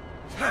moves?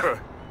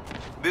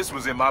 This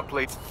was in my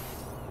plate.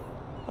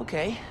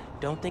 Okay,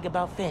 don't think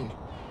about Finn.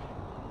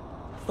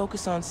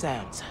 Focus on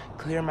sounds.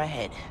 Clear my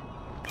head.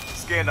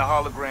 Scan the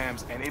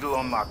holograms and it'll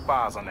unlock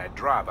files on that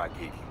drive I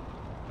gave you.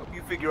 Help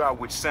you figure out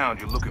which sound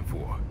you're looking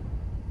for.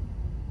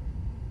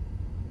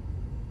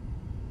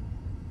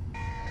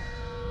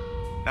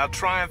 Now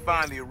try and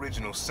find the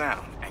original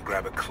sound and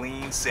grab a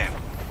clean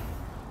sample.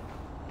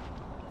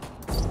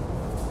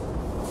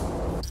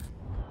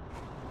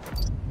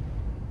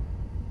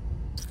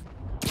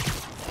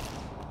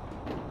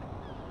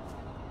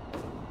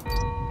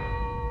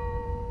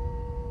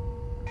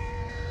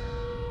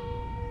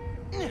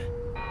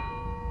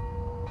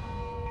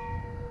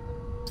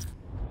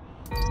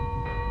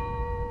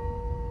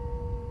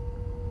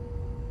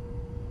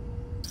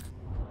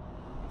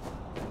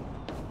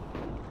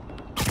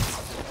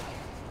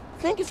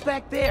 I think it's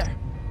back there.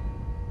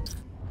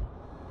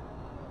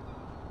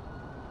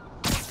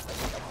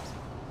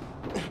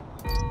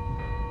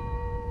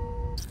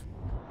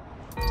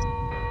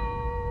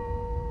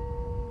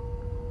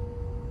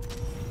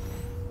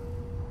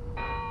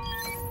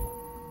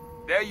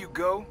 There you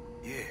go.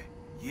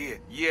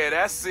 Yeah,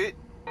 that's it.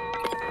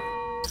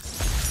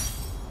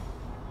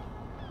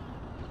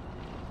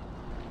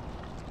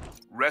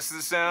 Rest of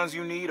the sounds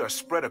you need are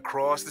spread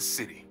across the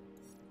city.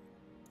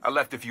 I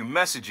left a few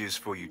messages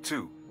for you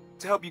too,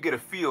 to help you get a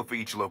feel for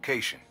each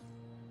location.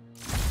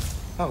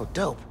 Oh,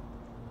 dope.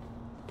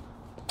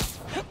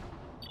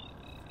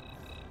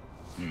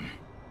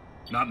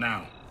 Not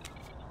now.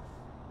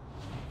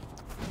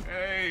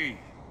 Hey,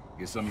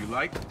 get something you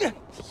like?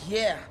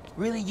 Yeah,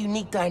 really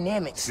unique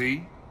dynamics.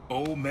 See?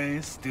 Old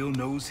man still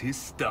knows his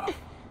stuff.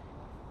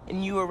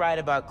 And you were right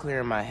about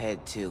clearing my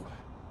head, too.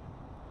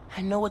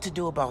 I know what to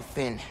do about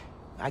Finn.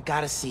 I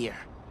gotta see her.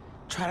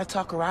 Try to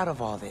talk her out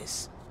of all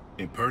this.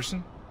 In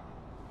person?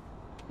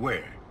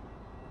 Where?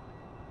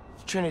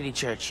 Trinity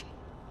Church.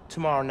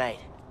 Tomorrow night.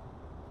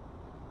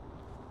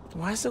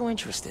 Why so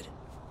interested?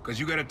 'Cause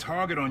you got a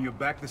target on your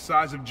back the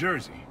size of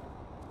Jersey.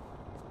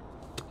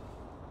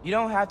 You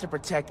don't have to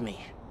protect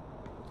me.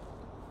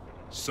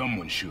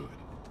 Someone should.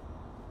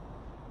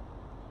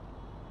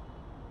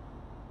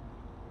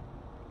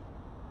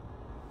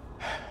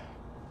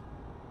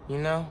 You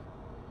know,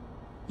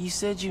 you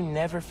said you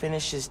never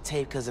finished this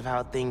tape because of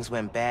how things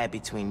went bad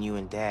between you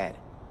and Dad.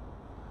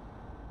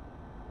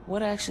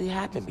 What actually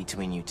happened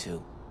between you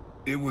two?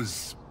 It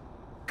was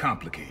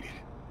complicated.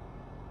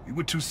 We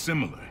were too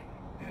similar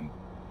and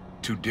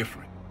too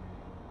different.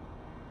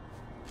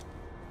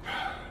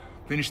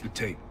 Finish the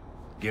tape,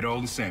 get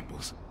all the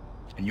samples,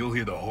 and you'll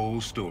hear the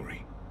whole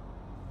story.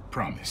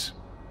 Promise.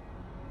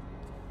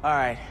 All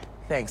right,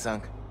 thanks,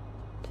 Unc.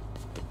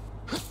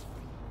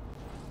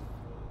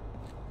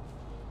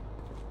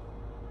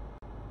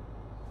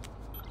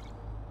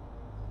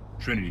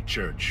 Trinity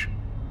Church.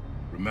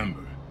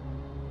 Remember,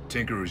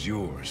 Tinker is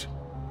yours,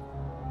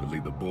 but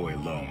leave the boy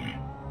alone.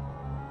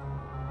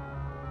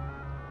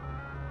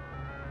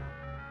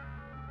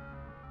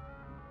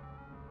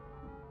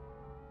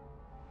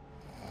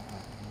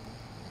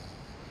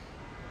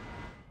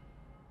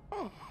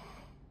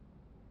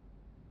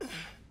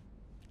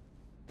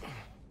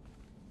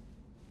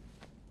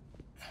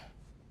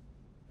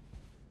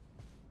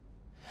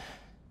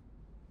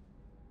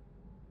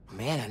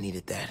 Man, I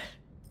needed that.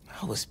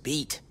 I was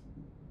beat.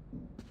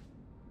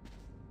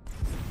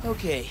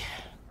 Okay,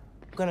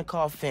 I'm gonna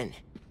call Finn.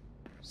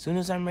 Soon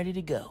as I'm ready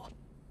to go.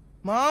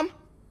 Mom?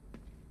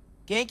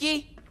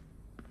 Genki?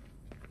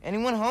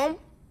 Anyone home?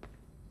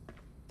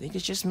 Think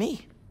it's just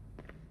me.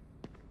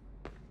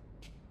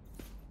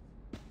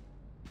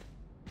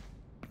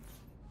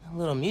 A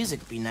little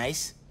music would be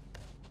nice.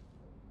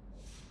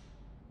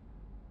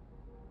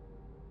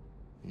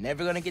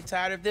 Never gonna get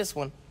tired of this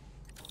one.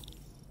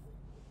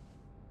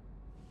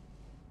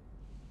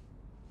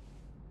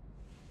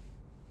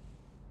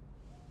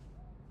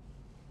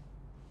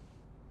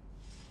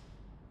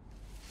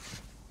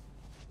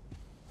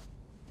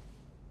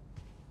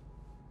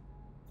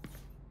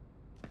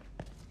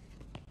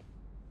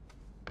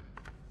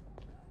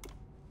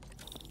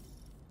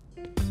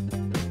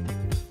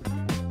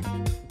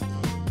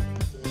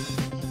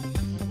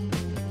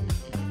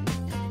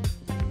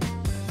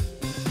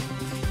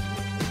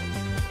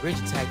 Bridge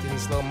attack didn't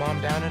slow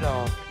Mom down at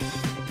all.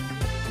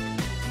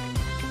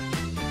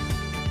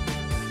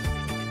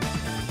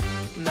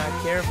 I'm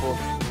not careful,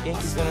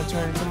 Genki's gonna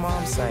turn into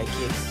Mom's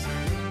sidekick.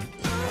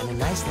 Kinda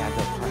nice to have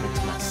the apartment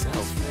to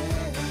myself.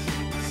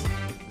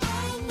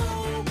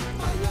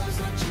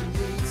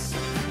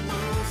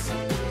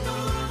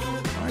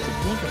 Hard to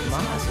think of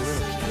Mom as a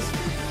little kid.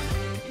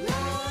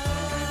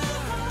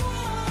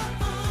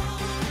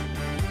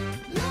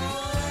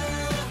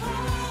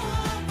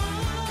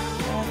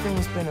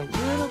 Everything's been a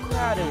little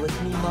crowded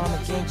with me, Mom,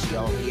 and Genki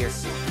all here.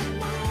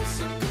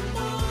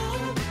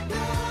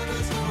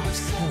 Mom's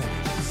killing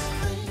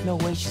it. No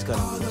way she's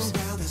gonna lose.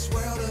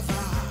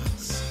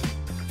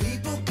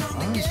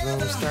 Mom's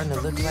room is starting to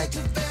look like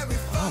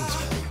Mom's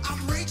room.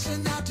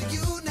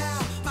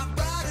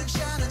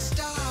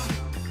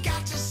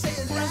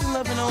 Who doesn't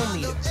love an old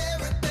meter?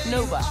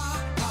 Nobody.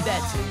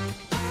 That's it.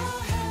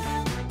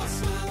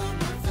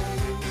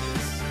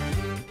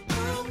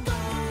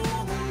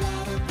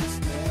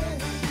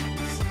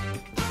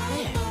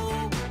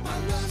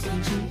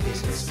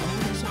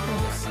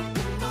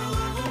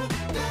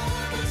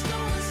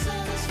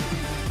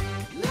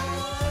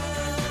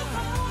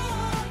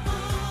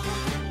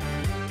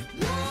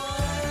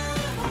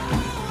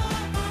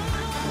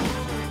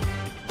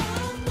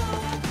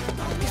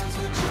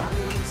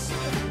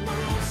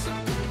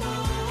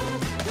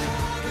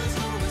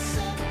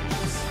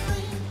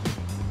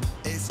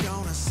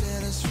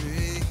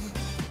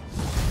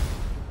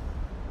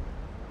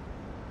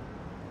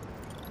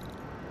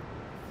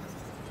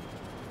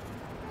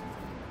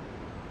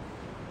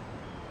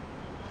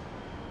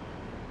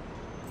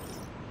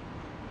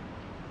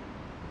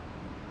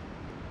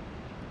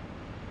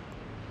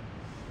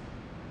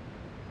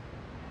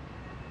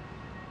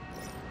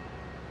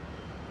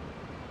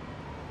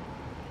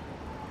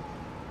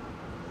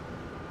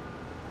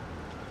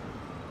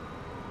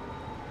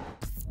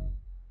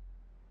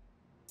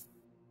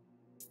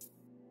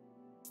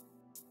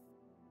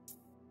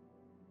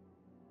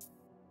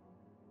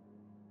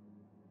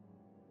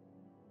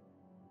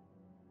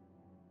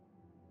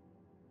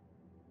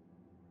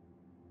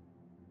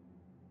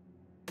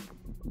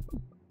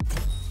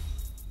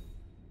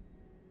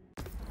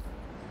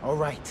 All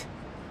right,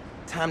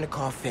 time to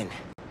call Phin.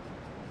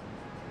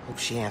 Hope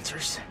she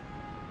answers.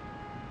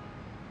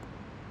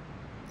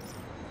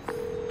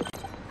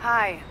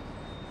 Hi,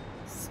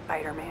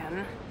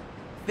 Spider-Man.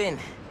 Phin,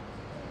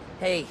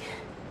 hey,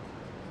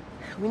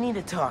 we need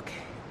to talk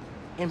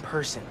in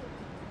person.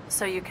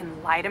 So you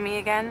can lie to me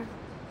again?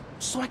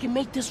 So I can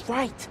make this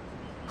right.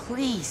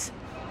 Please,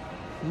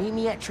 meet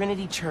me at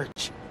Trinity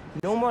Church.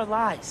 No more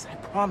lies, I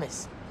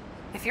promise.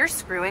 If you're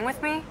screwing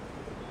with me,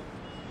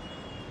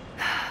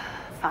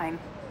 fine.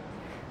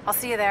 I'll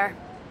see you there.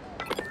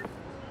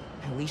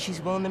 At least she's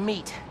willing to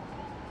meet.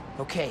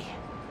 Okay,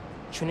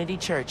 Trinity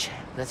Church,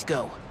 let's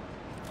go.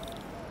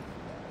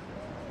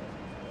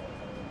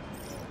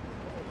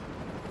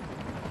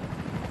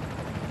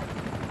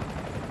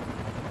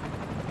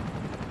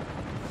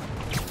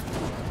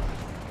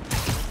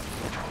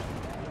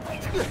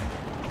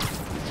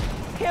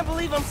 Can't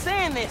believe I'm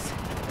saying this.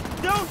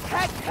 Don't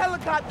hack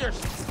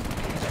helicopters.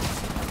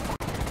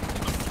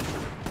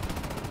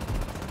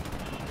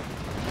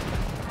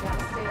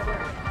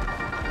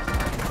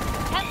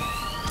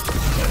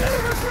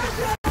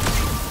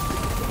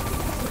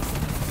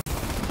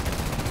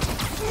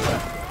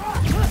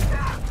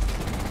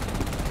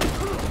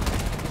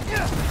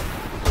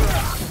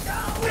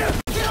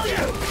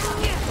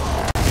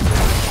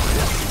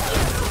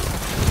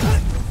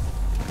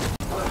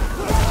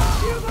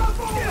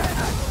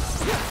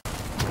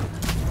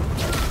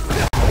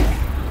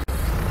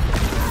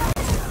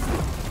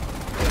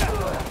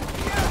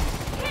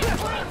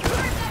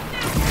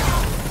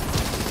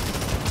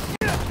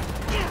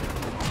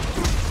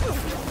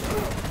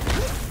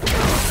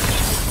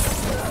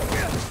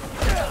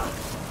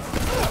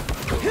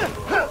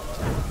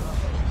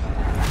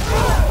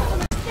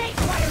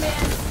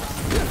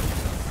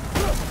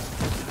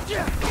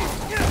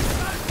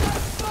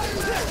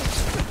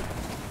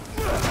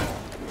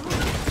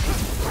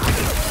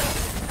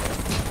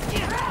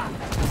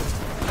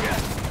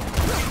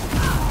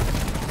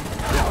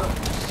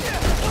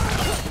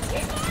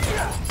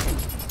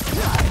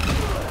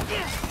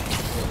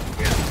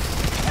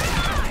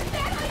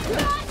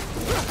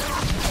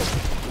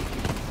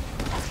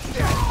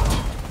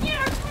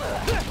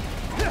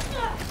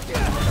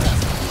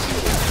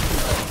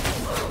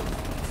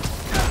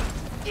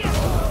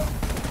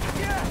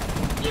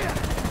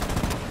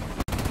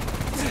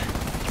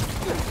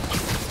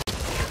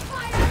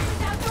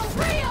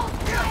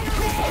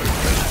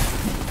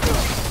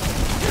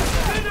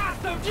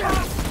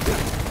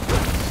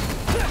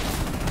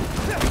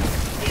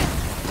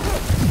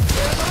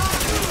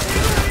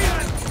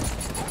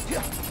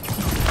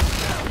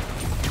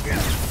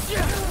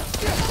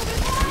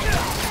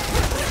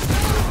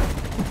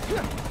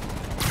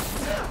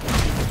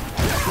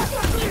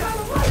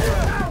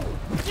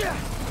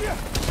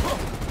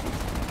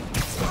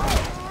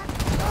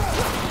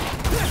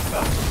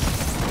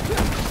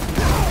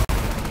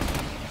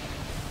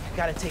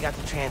 gotta take out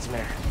the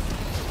transmitter.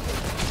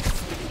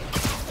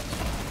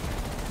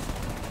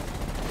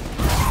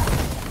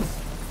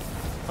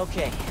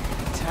 Okay,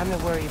 time to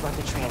worry about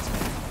the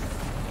transmitter.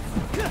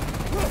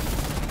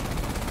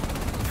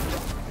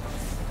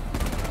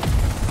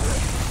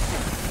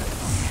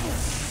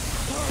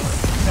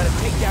 Gotta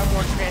take down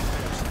more transmitters.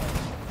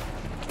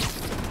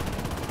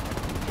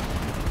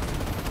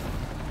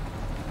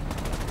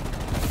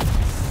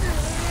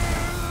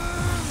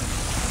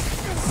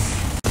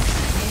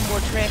 Need more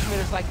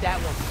transmitters like that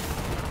one.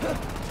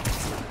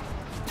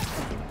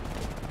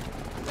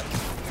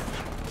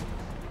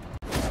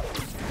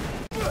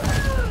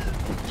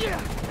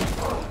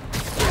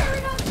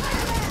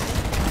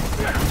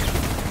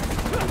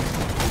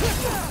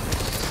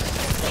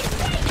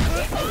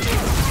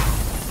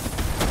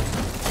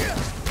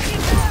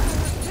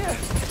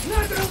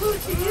 Not gonna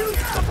lose to you!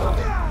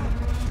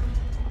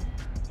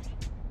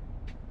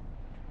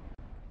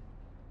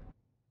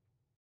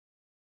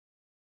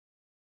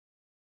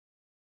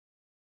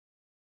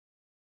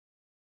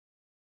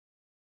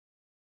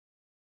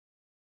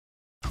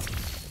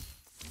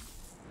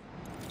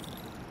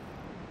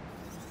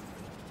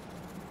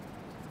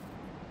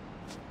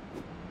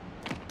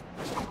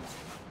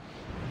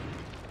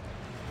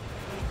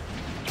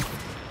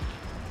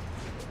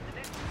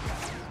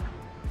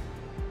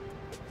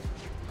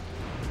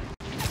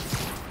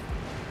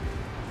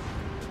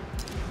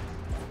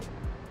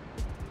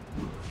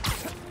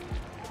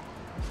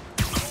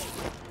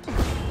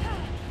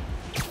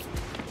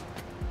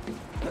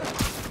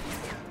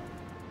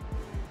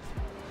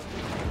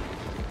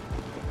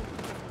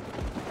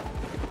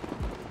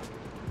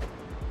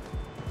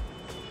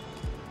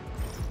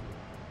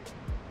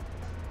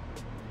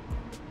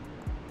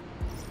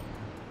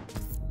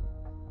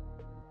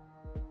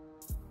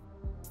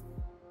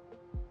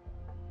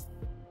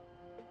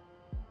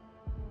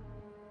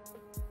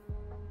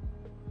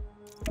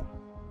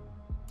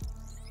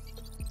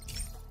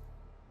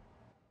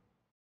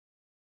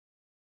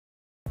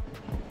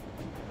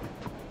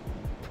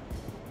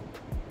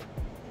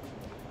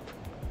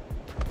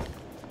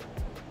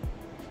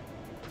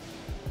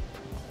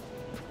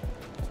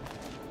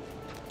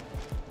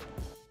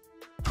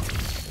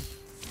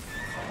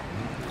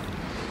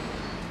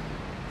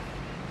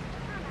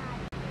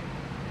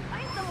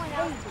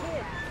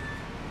 Kid,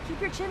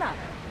 keep your chin up.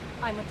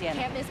 I'm with Dana.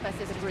 Can't miss my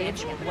sister's The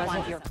bridge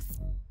wasn't your...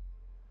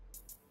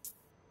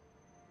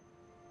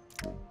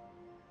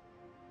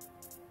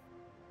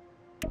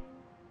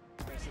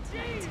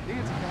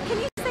 Can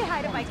you say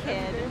hi to my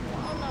kid?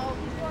 Oh no,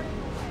 he's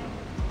running away.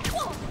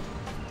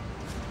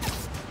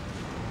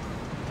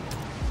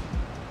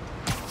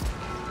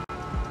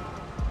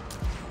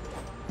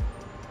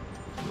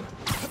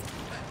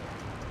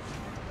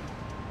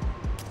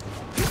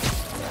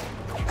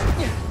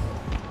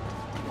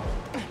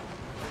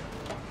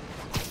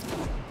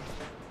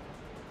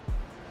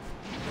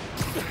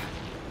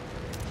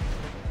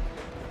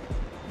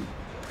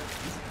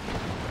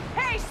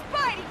 Hey,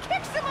 Spidey,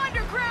 kick some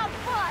underground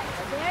butt!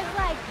 There's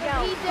like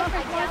three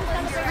different classes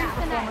on the street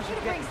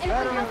tonight.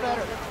 Better and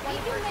better. We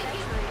can make it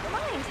your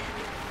mind.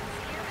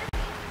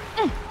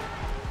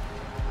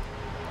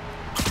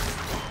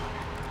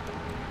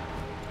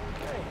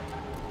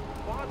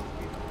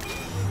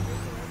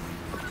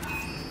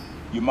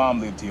 Your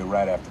mom lived here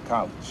right after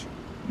college.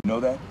 You know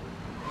that?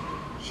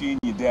 She and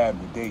your dad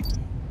were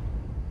dating.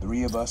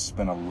 3 of us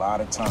spent a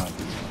lot of time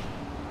here.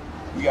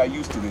 We got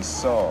used to this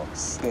soft,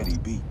 steady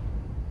beat.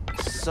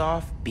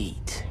 Soft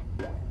beat.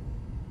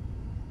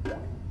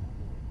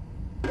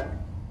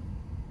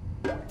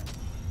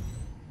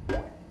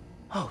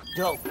 Oh,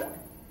 dope.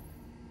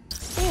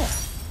 Yeah,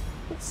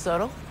 it's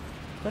subtle,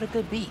 but a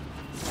good beat.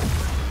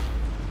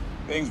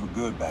 Things were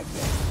good back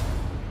then.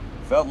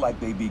 Felt like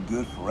they'd be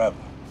good forever.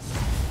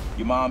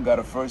 Your mom got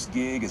her first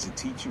gig as a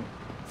teacher.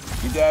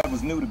 Your dad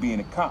was new to being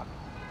a cop.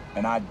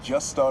 And I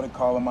just started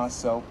calling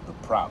myself the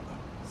Prowler.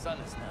 Sun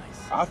is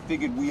nice. I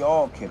figured we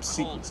all kept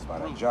secrets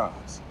about our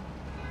jobs.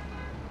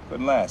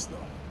 Couldn't last, though.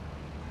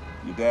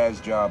 Your dad's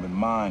job and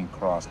mine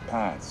crossed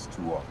paths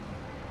too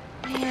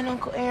often. Man,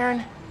 Uncle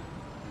Aaron,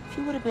 if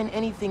you would have been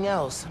anything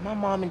else, my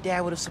mom and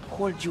dad would have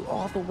supported you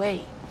all the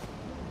way.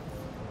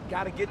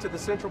 Gotta get to the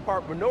Central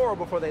Park menorah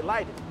before they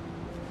light it.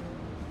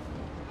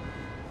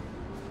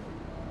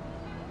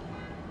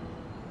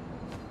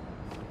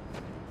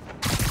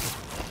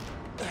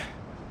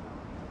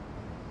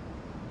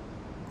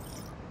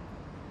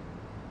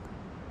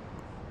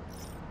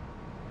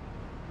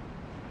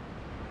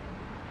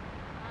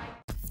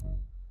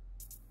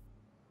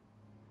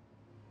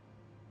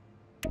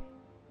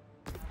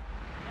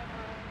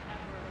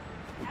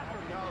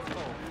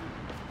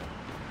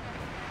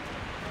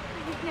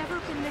 We've never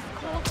been this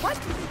cold. What?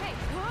 Hey,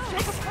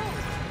 take a cold.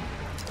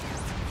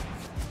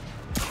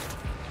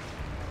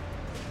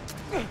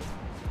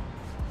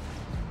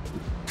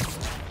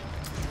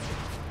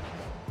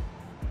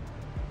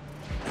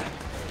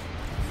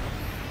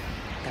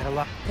 Got a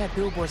lot. That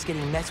billboard's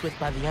getting messed with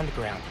by the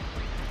underground.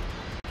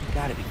 You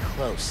gotta be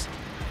close.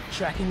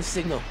 Tracking the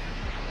signal.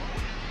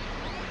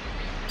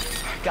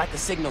 Got the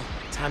signal.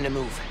 Time to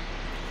move.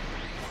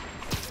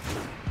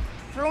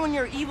 Throwing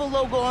your evil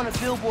logo on a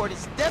billboard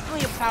is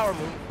definitely a power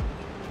move.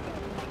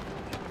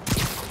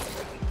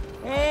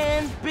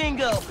 And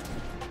bingo!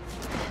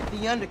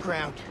 The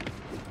underground.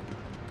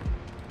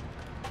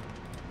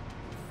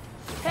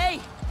 Hey!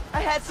 I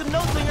had some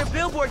notes on your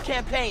billboard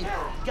campaign.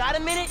 Got a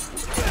minute?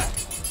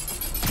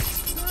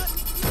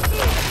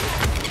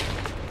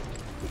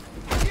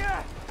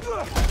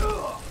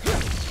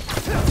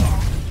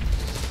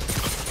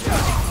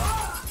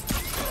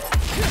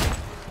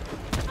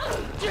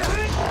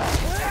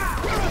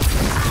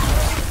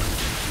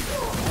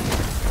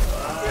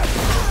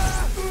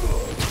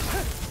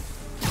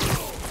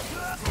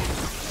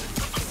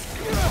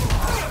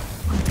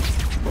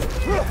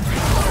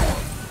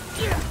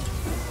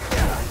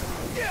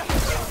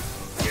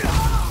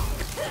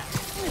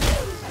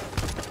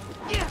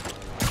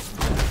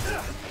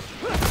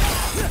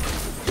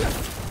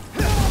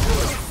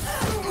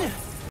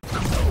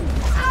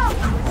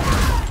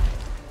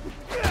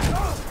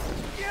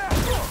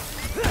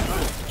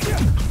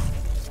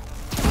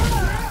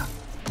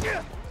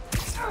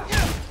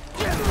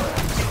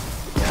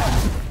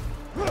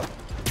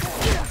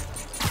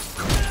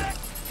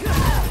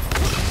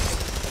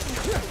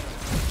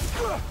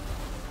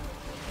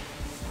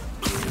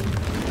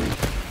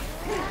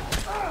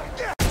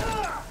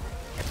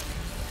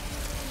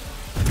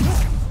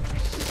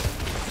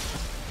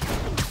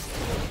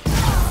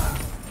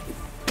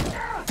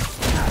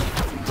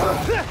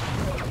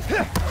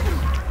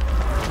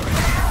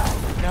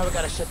 Now we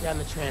gotta shut down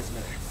the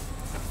transmitter.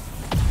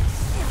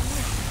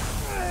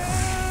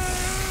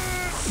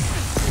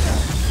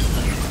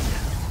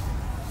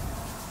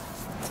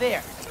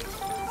 There.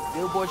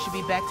 Billboard should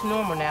be back to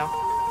normal now.